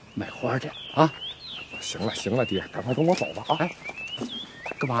买花去啊！行了，爹，赶快跟我走吧啊！哎，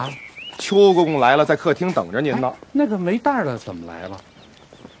干嘛？邱公公来了，在客厅等着您呢。那个没袋的怎么来了？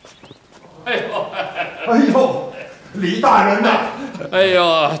哎呦，李大人呐！哎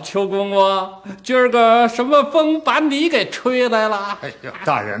呦，邱公公，今儿个什么风把你给吹来了？哎呀，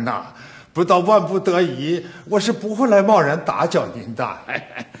大人呐，不到万不得已，我是不会来贸然打搅您的。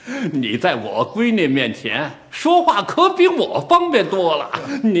你在我闺女面前说话可比我方便多了，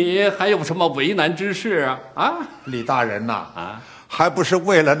你还有什么为难之事啊？啊，李大人呐，还不是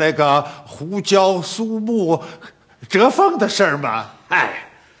为了那个胡椒苏木折凤的事儿吗？哎，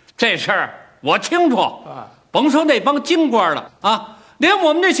这事儿我清楚啊。甭说那帮京官了啊，连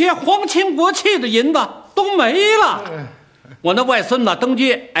我们这些皇亲国戚的银子都没了。我那外孙子登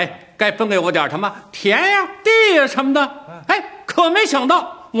基，哎，该分给我点什么田呀、地呀什么的。哎，可没想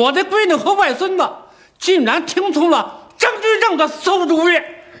到我的闺女和外孙子竟然听从了张居正的馊主意。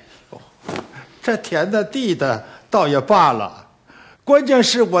这田的地的倒也罢了，关键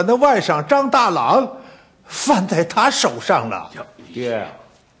是我那外甥张大郎犯在他手上了。爹，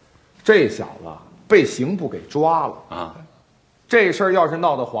这小子被刑部给抓了啊！这事儿要是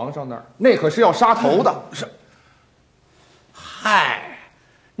闹到皇上那儿，那可是要杀头的。是。嗨，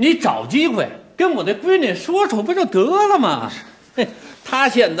你找机会跟我的闺女说说不就得了吗？他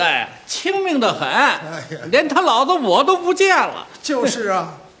现在清明的很，连他老子我都不见了。就是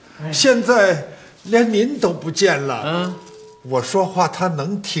啊，现在连您都不见了。我说话他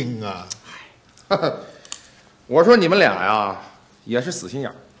能听啊。我说你们俩呀，也是死心眼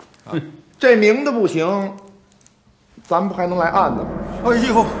儿啊。这明的不行，咱们不还能来暗的吗？哎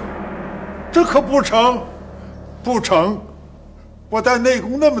呦，这可不成，不成！我在内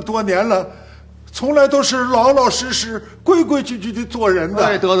宫那么多年了，从来都是老老实实、规规矩矩的做人的。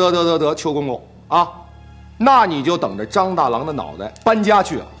哎，得，邱公公啊，那你就等着张大郎的脑袋搬家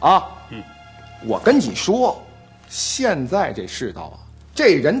去啊！我跟你说，现在这世道啊，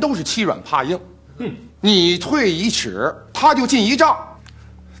这人都是欺软怕硬。你退1尺，他就进1丈。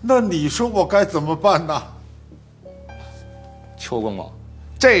那你说我该怎么办呢？邱公公，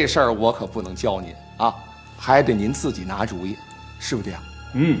这事儿我可不能教您啊，还得您自己拿主意，是不是爹？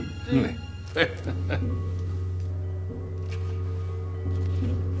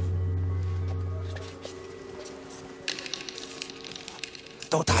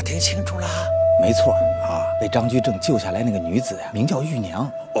都打听清楚了？没错啊，被张居正救下来那个女子呀，名叫玉娘。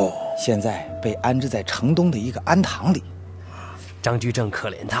现在被安置在城东的一个安堂里。张居正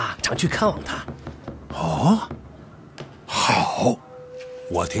可怜她，常去看望她。好，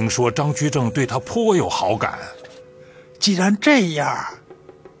我听说张居正对她颇有好感。既然这样，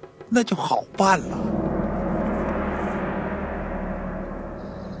那就好办了。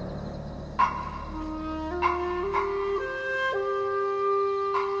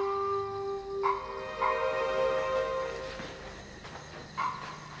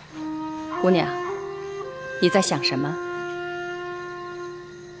姑娘，你在想什么？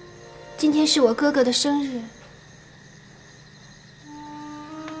今天是我哥哥的生日。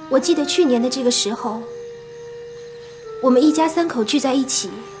我记得去年的这个时候，我们一家3口聚在一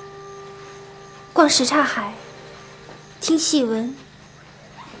起，逛什刹海，听戏文，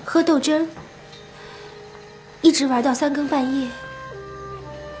喝豆汁儿，一直玩到3更半夜。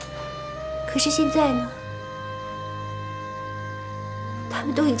可是现在呢，他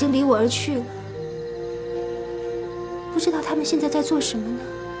们都已经离我而去了。不知道他们现在在做什么呢？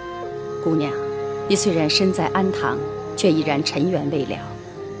姑娘，你虽然身在安堂，却依然尘缘未了。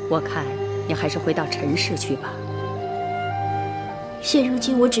我看你还是回到尘世去吧。现如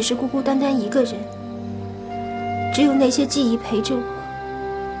今我只是孤孤单单一个人，只有那些记忆陪着我，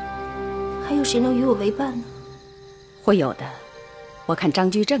还有谁能与我为伴呢？会有的。我看张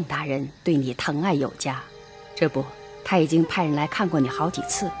居正大人对你疼爱有加，这不，他已经派人来看过你好几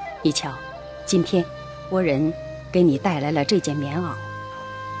次。你瞧，今天倭人给你带来了这件棉袄。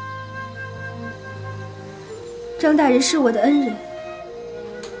张大人是我的恩人，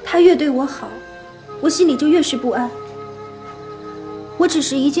他越对我好，我心里就越是不安。我只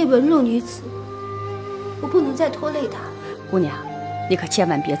是一介文弱女子，我不能再拖累他。姑娘，你可千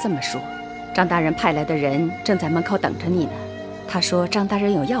万别这么说。张大人派来的人正在门口等着你呢。他说张大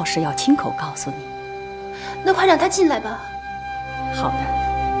人有要事要亲口告诉你。那快让他进来吧。好的。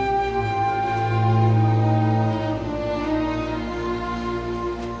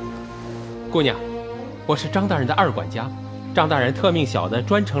姑娘，我是张大人的二管家，张大人特命小的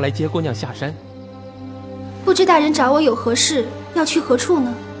专程来接姑娘下山。不知大人找我有何事，要去何处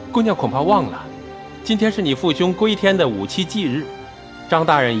呢？姑娘恐怕忘了，今天是你父兄归天的5七忌日，张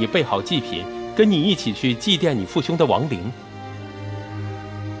大人已备好祭品，跟你一起去祭奠你父兄的亡灵。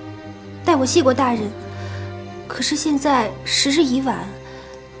待我谢过大人，可是现在时日已晚，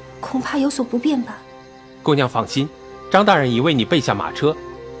恐怕有所不便吧。姑娘放心，张大人已为你备下马车，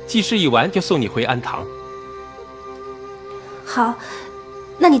祭事一完就送你回安堂。好，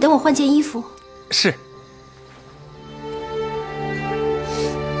那你等我换件衣服。是。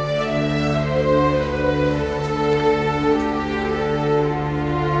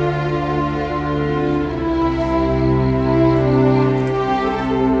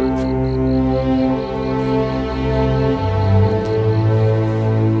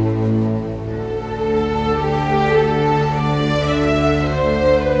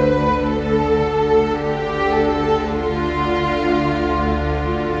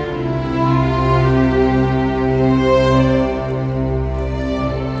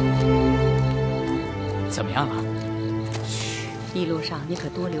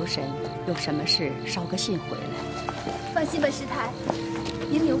有什么事捎个信回来。放心吧，师太，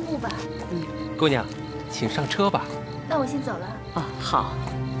您留步吧。姑娘，请上车吧。那我先走了。啊，好。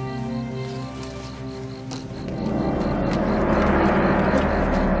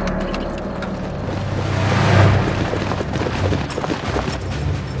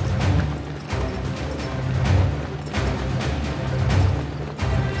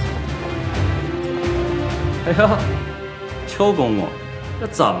哎呦，邱公公。这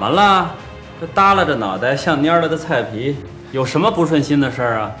怎么了？这耷拉着脑袋像蔫了的菜皮，有什么不顺心的事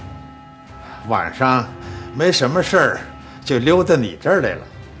儿啊？晚上没什么事儿，就溜到你这儿来了。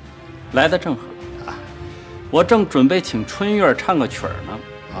来的正好，我正准备请春月唱个曲儿呢，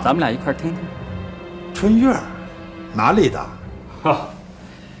咱们俩一块儿听听。春月，哪里的？哈，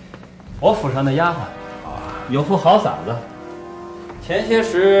我府上的丫鬟，有副好嗓子。前些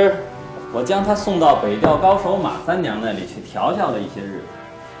时。我将他送到北调高手马三娘那里去调教了一些日子，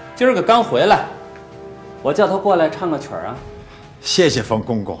今儿个刚回来，我叫他过来唱个曲儿啊。谢谢冯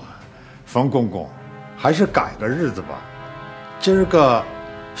公公，冯公公，还是改个日子吧。今儿个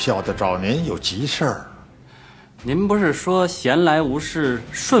小的找您有急事儿。您不是说闲来无事，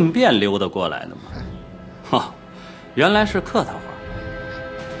顺便溜达过来的吗？哈，原来是客套话。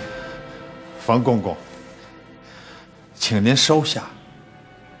冯公公，请您收下。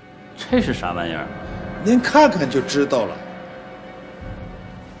这是啥玩意儿？您看看就知道了。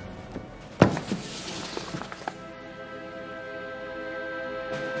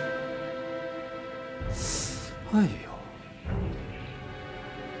哎呦，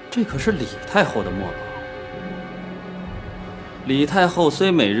这可是李太后的墨宝。李太后虽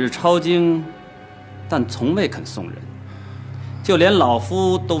每日抄经，但从未肯送人，就连老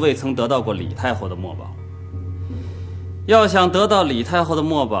夫都未曾得到过李太后的墨宝。要想得到李太后的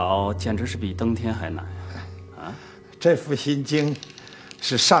墨宝，简直是比登天还难啊！这副心经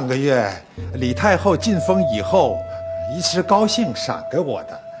是上个月李太后进封以后，一时高兴赏给我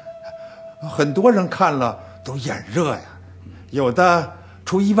的，很多人看了都眼热呀，有的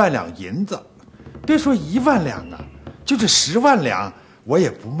出1万两银子，别说1万两啊，就是10万两我也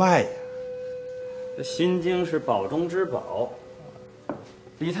不卖呀。这心经是宝中之宝，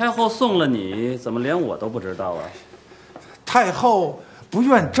李太后送了你，怎么连我都不知道啊？太后不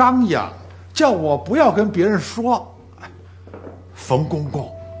愿张扬，叫我不要跟别人说。冯公公，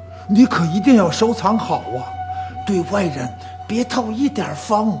你可一定要收藏好啊，对外人别透一点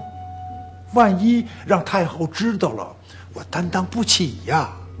风，万一让太后知道了，我担当不起呀。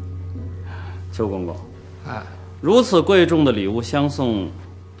邱公公，如此贵重的礼物相送，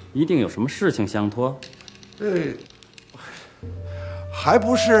一定有什么事情相托。还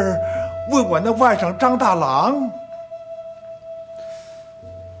不是为我那外甥张大郎。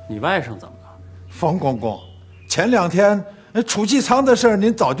你外甥怎么了？冯公公，前2天储气仓的事儿，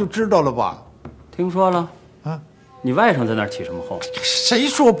您早就知道了吧？听说了。啊，你外甥在那儿起什么哄？谁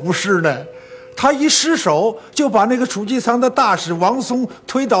说不是呢？他一失手就把那个储气仓的大使王松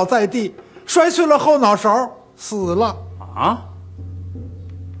推倒在地，摔碎了后脑勺，死了。啊？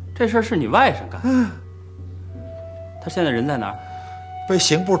这事儿是你外甥干的？他现在人在哪儿？被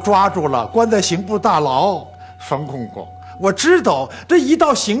刑部抓住了，关在刑部大牢。冯公公，我知道这一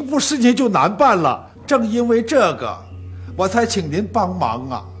到刑部事情就难办了，正因为这个，我才请您帮忙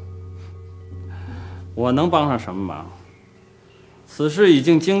啊。我能帮上什么忙？此事已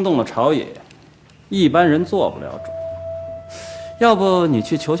经惊动了朝野，一般人做不了主。要不你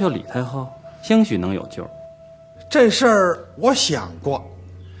去求求李太后，兴许能有救。这事儿我想过，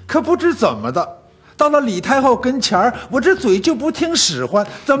可不知怎么的，到了李太后跟前儿，我这嘴就不听使唤，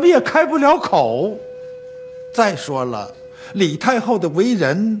怎么也开不了口。再说了，李太后的为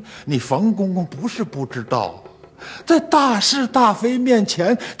人，你冯公公不是不知道，在大是大非面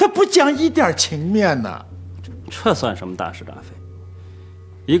前，她不讲一点情面呢。这算什么大是大非？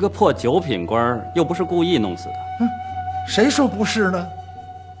一个破9品官，又不是故意弄死的。谁说不是呢？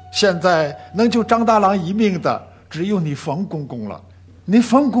现在能救张大郎一命的，只有你冯公公了。您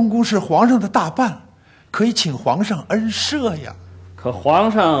冯公公是皇上的大伴，可以请皇上恩赦呀。可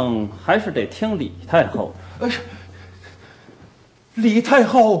皇上还是得听李太后的。李太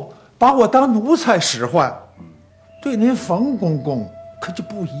后把我当奴才使唤，对您冯公公可就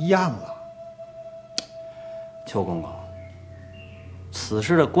不一样了。邱公公，此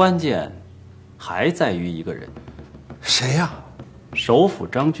事的关键还在于一个人。谁呀？首辅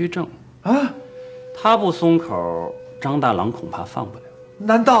张居正啊，他不松口，张大郎恐怕放不了。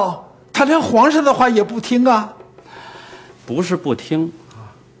难道他连皇上的话也不听啊？不是不听，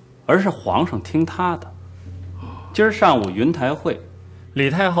而是皇上听他的。今儿上午云台会，李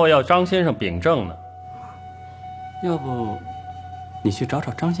太后要张先生秉正呢。要不你去找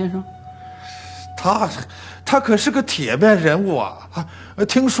找张先生？他可是个铁面人物啊！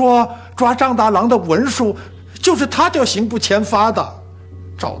听说抓张大郎的文书就是他叫刑部签发的，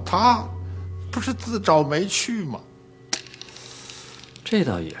找他不是自找没趣吗？这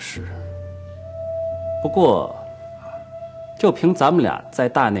倒也是。不过，就凭咱们俩在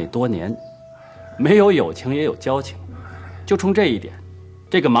大内多年，没有友情也有交情，就冲这一点，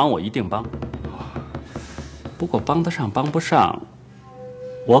这个忙我一定帮。不过帮得上帮不上，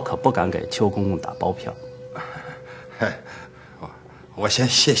我可不敢给邱公公打包票。我先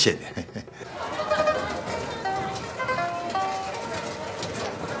谢谢你。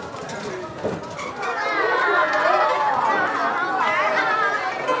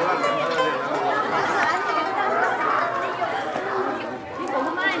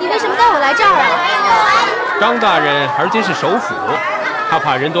你为什么带我来这儿啊？张大人而今是首辅，他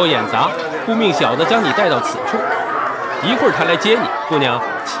怕人多眼杂，顾命小的将你带到此处。一会儿他来接你，姑娘，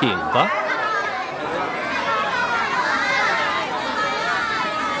请吧。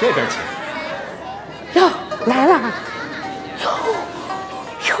这边请。哟，来了！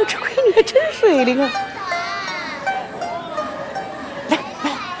哟，这闺女还真水灵啊！来，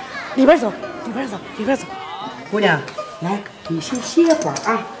里边走，里边走。姑娘，来，你先歇会儿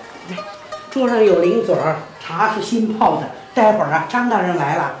啊。来，桌上有零嘴儿，茶是新泡的。待会儿啊，张大人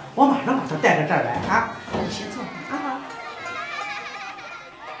来了，我马上把他带到这儿来啊。你先坐会儿啊。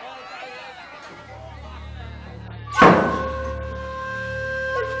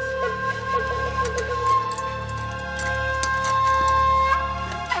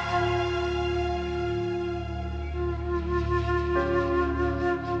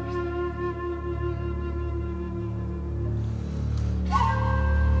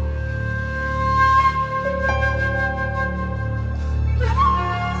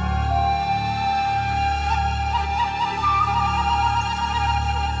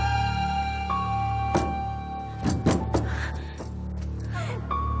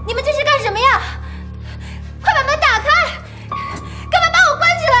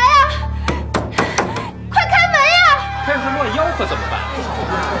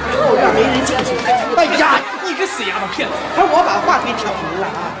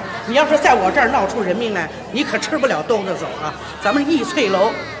你要是在我这儿闹出人命来，你可吃不了兜着走啊！咱们逸翠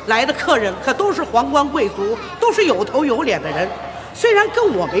楼来的客人可都是皇冠贵族，都是有头有脸的人。虽然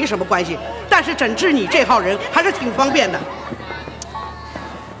跟我没什么关系，但是诊治你这号人还是挺方便的。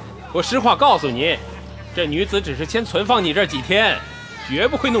我实话告诉你，这女子只是先存放你这几天，绝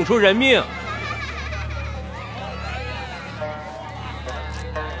不会弄出人命。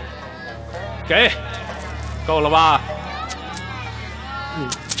给，够了吧？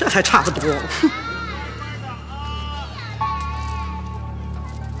这还差不多。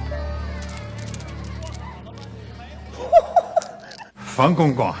冯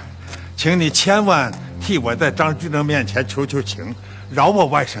公公，请你千万替我在张居正面前求求情，饶我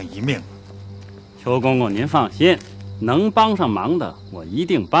外甥一命。邱公公您放心，能帮上忙的我一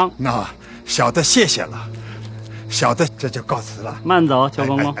定帮。那小的谢谢了，小的这就告辞了。慢走，邱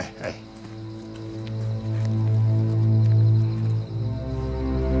公公。哎。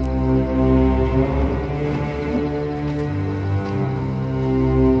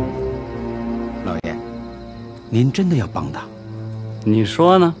老爷，您真的要帮他？你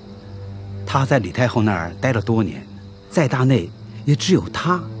说呢？他在李太后那儿待了多年，在大内也只有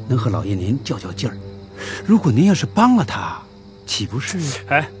他能和老爷您较较劲儿。如果您要是帮了他，岂不是？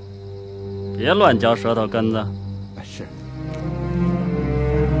哎，别乱嚼舌头根子。是。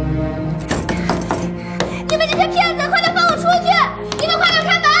你们这些骗子，快点放我出去！你们快点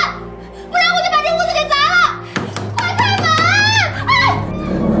开门，不然我就把这屋子给砸了！快开门！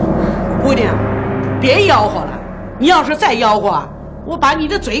姑娘，别吆喝了，你要是再吆喝，我把你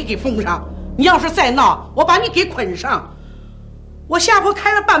的嘴给封上；你要是再闹，我把你给捆上。我下铺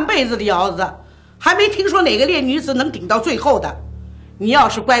开了半辈子的窑子，还没听说哪个烈女子能顶到最后的。你要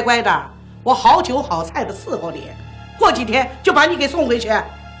是乖乖的，我好酒好菜的伺候你，过几天就把你给送回去。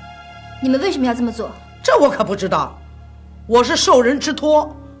你们为什么要这么做？这我可不知道，我是受人之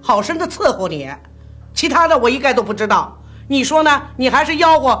托，好生的伺候你，其他的我一概都不知道。你说呢？你还是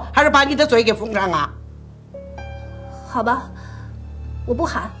吆喝，还是把你的嘴给封上啊？好吧，我不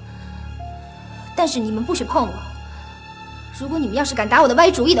喊，但是你们不许碰我。如果你们要是敢打我的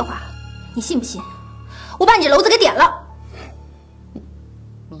歪主意的话，你信不信我把你这楼子给点了？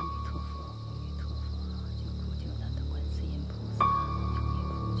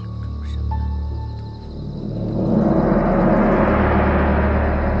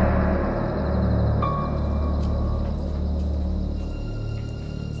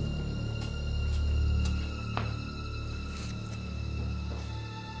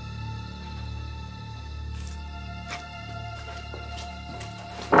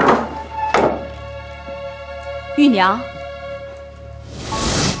玉娘，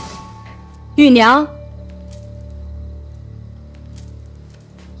玉娘，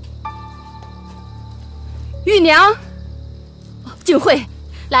玉娘，景惠，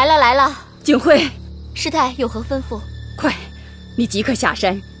来了来了。景惠，师太有何吩咐？快，你即刻下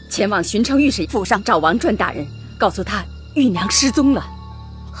山，前往巡城御史府上找王传大人，告诉他玉娘失踪了。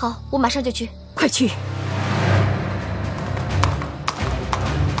好，我马上就去。快去！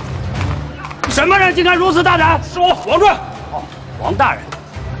什么人竟敢如此大胆？是我王传。哦，王大人。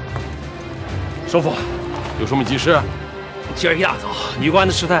首府，有什么急事？今儿一大早，女官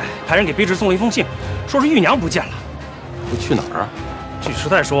的师太派人给卑职送了一封信，说是玉娘不见了。不去哪儿啊？据师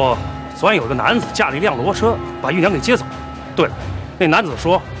太说，昨晚有个男子驾了一辆骡车，把玉娘给接走。对了，那男子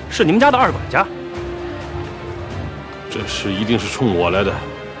说是你们家的二管家。这事一定是冲我来的，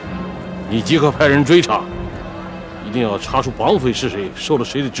你即刻派人追查，一定要查出绑匪是谁，受了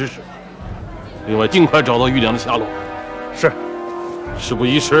谁的指使。另外，尽快找到玉娘的下落。是，事不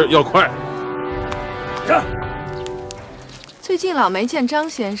宜迟，要快。是。最近老没见张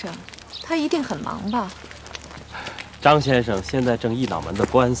先生，他一定很忙吧？张先生现在正一脑门的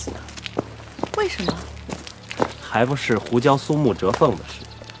官司呢。为什么？还不是胡椒苏木折凤的事。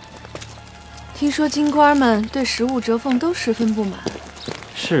听说京官们对食物折凤都十分不满。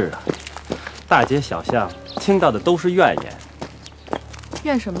是啊，大街小巷听到的都是怨言。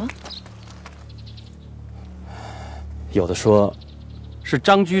怨什么？有的说，是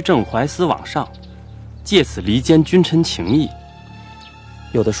张居正怀私罔上，借此离间君臣情谊；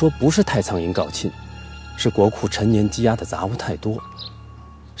有的说不是太仓营告罄，是国库陈年积压的杂物太多，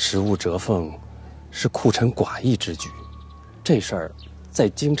食物折凤是库臣寡义之举。这事儿在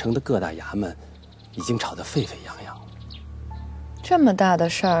京城的各大衙门已经吵得沸沸扬扬。这么大的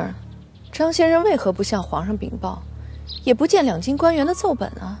事儿，张先生为何不向皇上禀报，也不见两京官员的奏本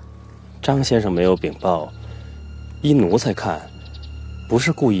啊？张先生没有禀报，依奴才看，不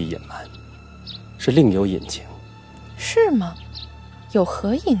是故意隐瞒，是另有隐情。是吗？有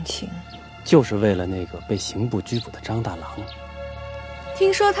何隐情？就是为了那个被刑部拘捕的张大郎。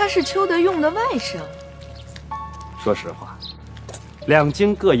听说他是邱德用的外甥。说实话，两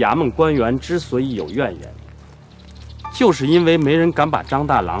京各衙门官员之所以有怨言，就是因为没人敢把张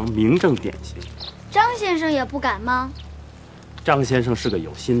大郎明正典刑。张先生也不敢吗？张先生是个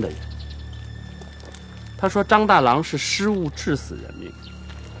有心的人。他说张大郎是失误致死人命，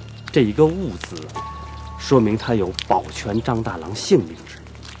这一个误字，说明他有保全张大郎性命之意。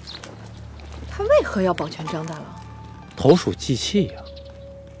为何要保全张大郎？投鼠忌器呀。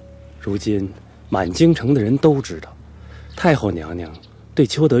如今满京城的人都知道，太后娘娘对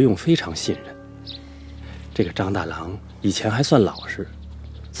邱德用非常信任。这个张大郎以前还算老实，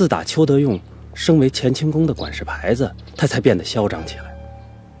自打邱德用升为乾清宫的管事牌子，他才变得嚣张起来。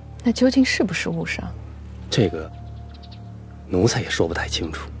那究竟是不是误伤？这个奴才也说不太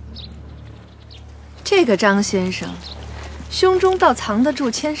清楚。这个张先生，胸中倒藏得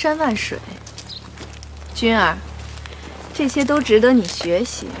住千山万水。君儿，这些都值得你学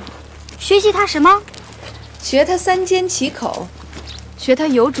习。学习他什么？学他三缄其口，学他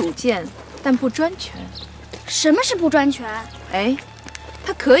有主见，但不专权。什么是不专权？哎，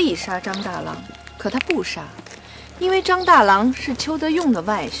他可以杀张大郎，可他不杀，因为张大郎是邱德用的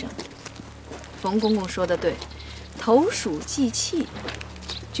外甥。冯公公说的对，投鼠忌器。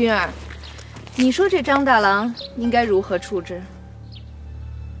君儿，你说这张大郎应该如何处置？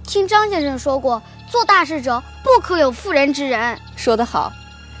听张先生说过，做大事者不可有妇人之仁。说得好，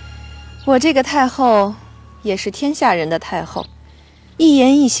我这个太后也是天下人的太后，一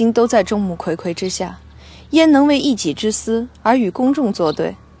言一行都在众目睽睽之下，焉能为一己之私而与公众作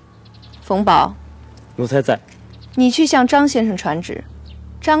对？冯宝，奴才在。你去向张先生传旨，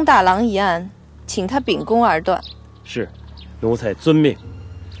张大郎一案，请他秉公而断。是，奴才遵命。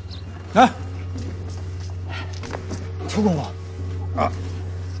啊，邱公公，啊，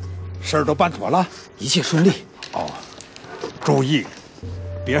事儿都办妥了，一切顺利。哦，注意，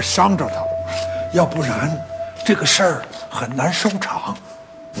别伤着他，要不然这个事儿很难收场。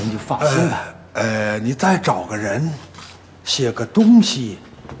您就放心吧。你再找个人，写个东西，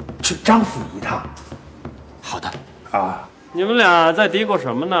去张府一趟。好的。啊，你们俩在嘀咕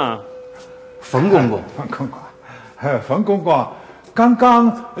什么呢？冯公公，冯公公，冯公公，刚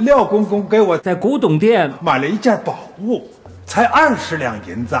刚廖公公给我在古董店买了一件宝物，才20两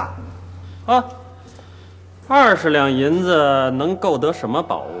银子。啊，20两银子能购得什么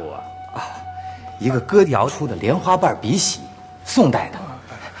宝物啊？一个哥调出的莲花瓣笔洗，宋代的。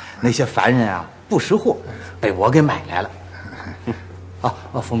那些凡人啊不识货，被我给买来了。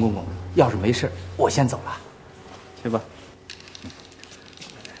冯公公，要是没事，我先走了。去吧。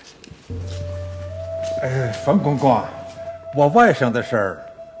冯公公，我外甥的事儿，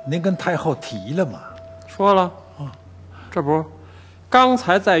您跟太后提了吗？说了。这不，刚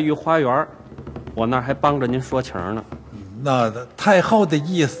才在御花园，我那儿还帮着您说情呢。那太后的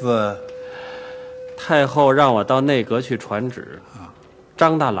意思？太后让我到内阁去传旨，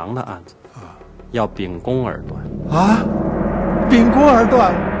张大郎的案子要秉公而断。啊，秉公而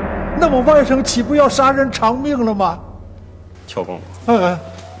断，那我外甥岂不要杀人偿命了吗？邱公公，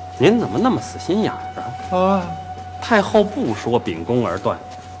您怎么那么死心眼儿啊？太后不说秉公而断，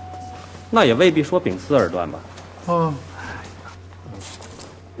那也未必说秉私而断吧？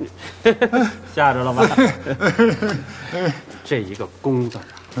吓着了吧？这一个公字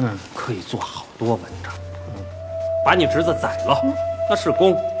啊，可以做好多文章。把你侄子宰了，那是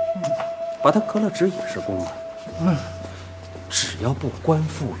公；把他革了职也是公啊。只要不官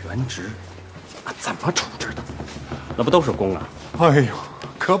复原职，怎么处置他？那不都是公啊？哎呦，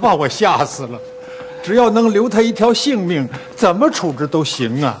可把我吓死了！只要能留他一条性命，怎么处置都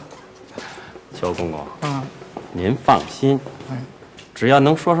行啊。邱公公，您放心，只要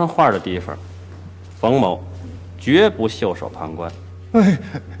能说上话的地方，冯某绝不袖手旁观。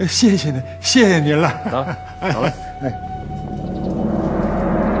谢谢您，谢谢您了。走了。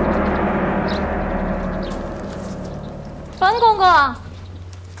冯公公。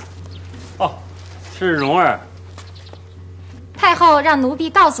哦，是蓉儿。太后让奴婢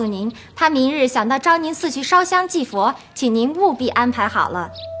告诉您，她明日想到昭宁寺去烧香祭佛，请您务必安排好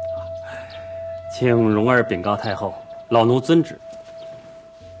了。请蓉儿禀告太后，老奴遵旨。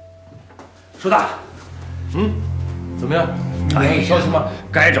叔大，怎么样？有消息吗？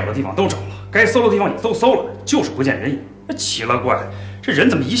该找的地方都找了，该搜的地方也都搜了，就是不见人影。奇了怪，这人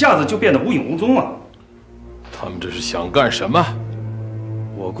怎么一下子就变得无影无踪了？他们这是想干什么？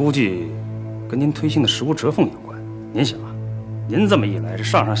我估计跟您推行的食物折凤有关。您想啊，您这么一来，这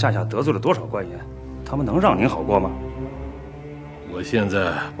上上下下得罪了多少官员？他们能让您好过吗？我现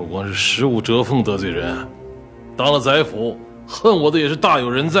在不光是食物折凤得罪人，当了宰辅，恨我的也是大有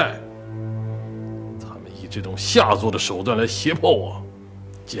人在。他们以这种下作的手段来胁迫我，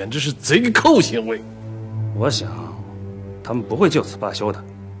简直是贼寇行为。我想，他们不会就此罢休的，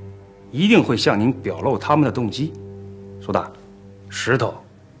一定会向您表露他们的动机。苏大，石头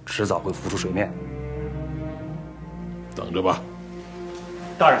迟早会浮出水面。等着吧。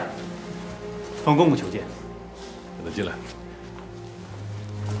大人，冯公公求见。让他进来。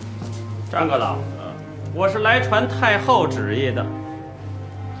张阁老，我是来传太后旨意的。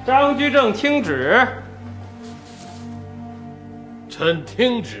张居正听旨。臣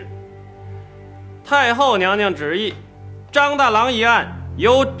听旨。太后娘娘旨意，张大郎一案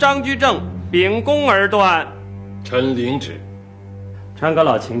由张居正秉公而断。臣领旨。长阁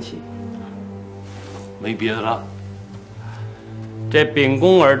老，请起。没别的了。这秉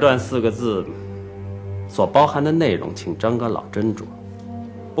公而断4个字所包含的内容，请张阁老斟酌。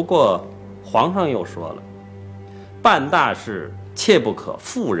不过皇上又说了，办大事切不可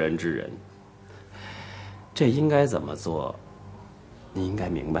妇人之仁。这应该怎么做？你应该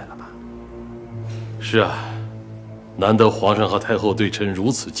明白了吧？是啊，难得皇上和太后对臣如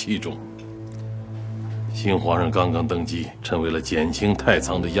此器重。新皇上刚刚登基，臣为了减轻太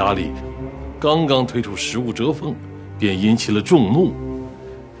仓的压力，刚刚推出食物折俸，便引起了众怒，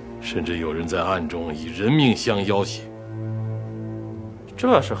甚至有人在暗中以人命相要挟。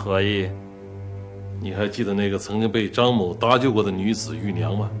这是何意？你还记得那个曾经被张某搭救过的女子玉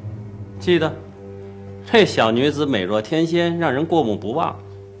娘吗？记得。这小女子美若天仙，让人过目不忘。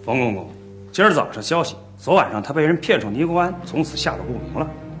冯公公，今儿早上消息，昨晚上她被人骗出尼姑庵，从此下落不明了。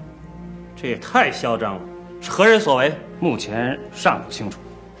这也太嚣张了，是何人所为？目前尚不清楚。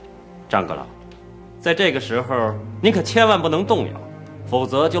张阁老，在这个时候，您可千万不能动摇，否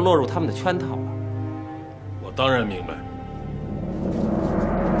则就落入他们的圈套了。我当然明白。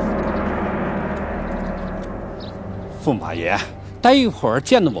驸马爷，待一会儿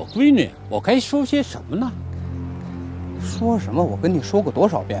见到我闺女，我该说些什么呢？说什么？我跟你说过多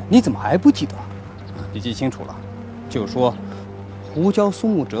少遍，你怎么还不记得？你记清楚了，就说胡椒苏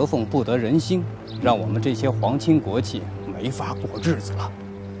木折凤不得人心，让我们这些皇亲国戚没法过日子了。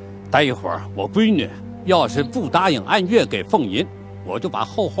待一会儿我闺女要是不答应按月给俸银，我就把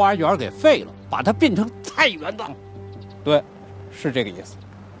后花园给废了，把它变成菜园子。对，是这个意思。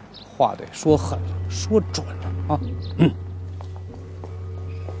话得说狠了，说准了啊！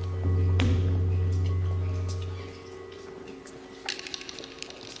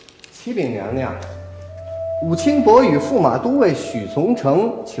启禀娘娘，武清伯与驸马都尉许从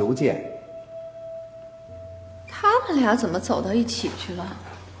成求见。他们俩怎么走到一起去了？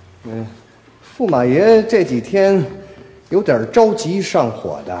驸马爷这几天有点着急上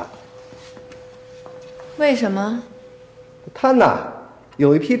火的。为什么？他呐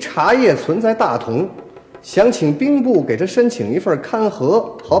有一批茶叶存在大同，想请兵部给他申请一份勘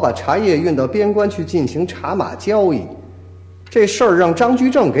核，好把茶叶运到边关去进行茶马交易。这事儿让张居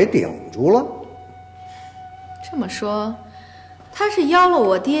正给顶住了。这么说，他是邀了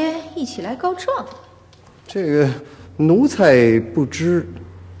我爹一起来告状。这个奴才不知。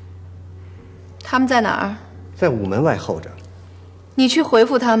他们在哪儿？在午门外候着。你去回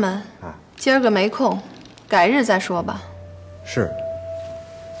复他们。今儿个没空，改日再说吧。是。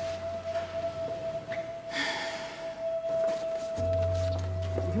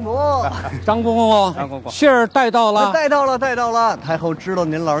张公公，信儿带到了，带到了。太后知道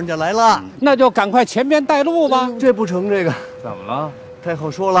您老人家来了，那就赶快前边带路吧。这不成，这个怎么了？太后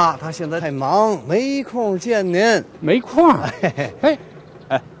说了，她现在太忙，没空见您。没空？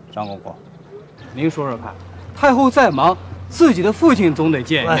哎，张公公，您说说看，太后再忙，自己的父亲总得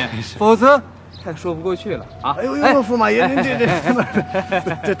见一面，否则太说不过去了啊！哎呦，驸马爷，您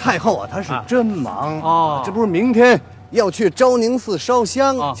这太后啊，她是真忙哦。这不是明天要去昭宁寺烧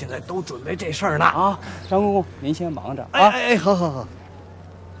香，现在都准备这事儿呢啊！张公公，您先忙着啊！哎，好。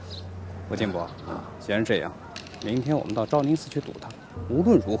吴金伯，既然这样，明天我们到昭宁寺去堵他，无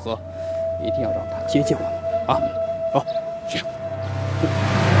论如何，一定要让他接见我们啊！走，去。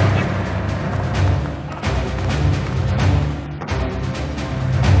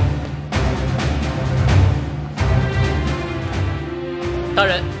大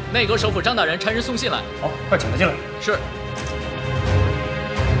人，内阁首辅张大人差人送信来。好，快请他进来。是。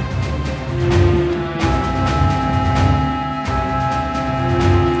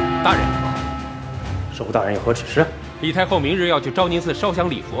大人，首辅大人有何指示？李太后明日要去昭宁寺烧香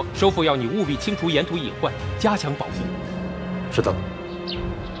礼佛，首辅要你务必清除沿途隐患，加强保护。是的。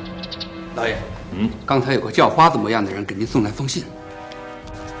老爷，刚才有个叫花子模样的人给您送来封信。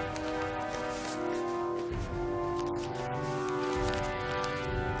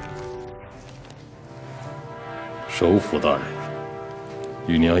首辅大人，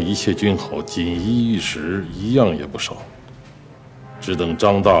玉娘一切均好，锦衣玉食一样也不少。只等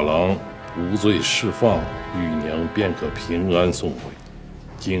张大郎无罪释放，玉娘便可平安送回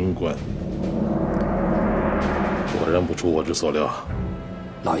京关。果然不出我之所料。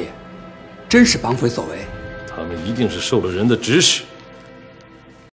老爷，真是绑匪所为。他们一定是受了人的指使，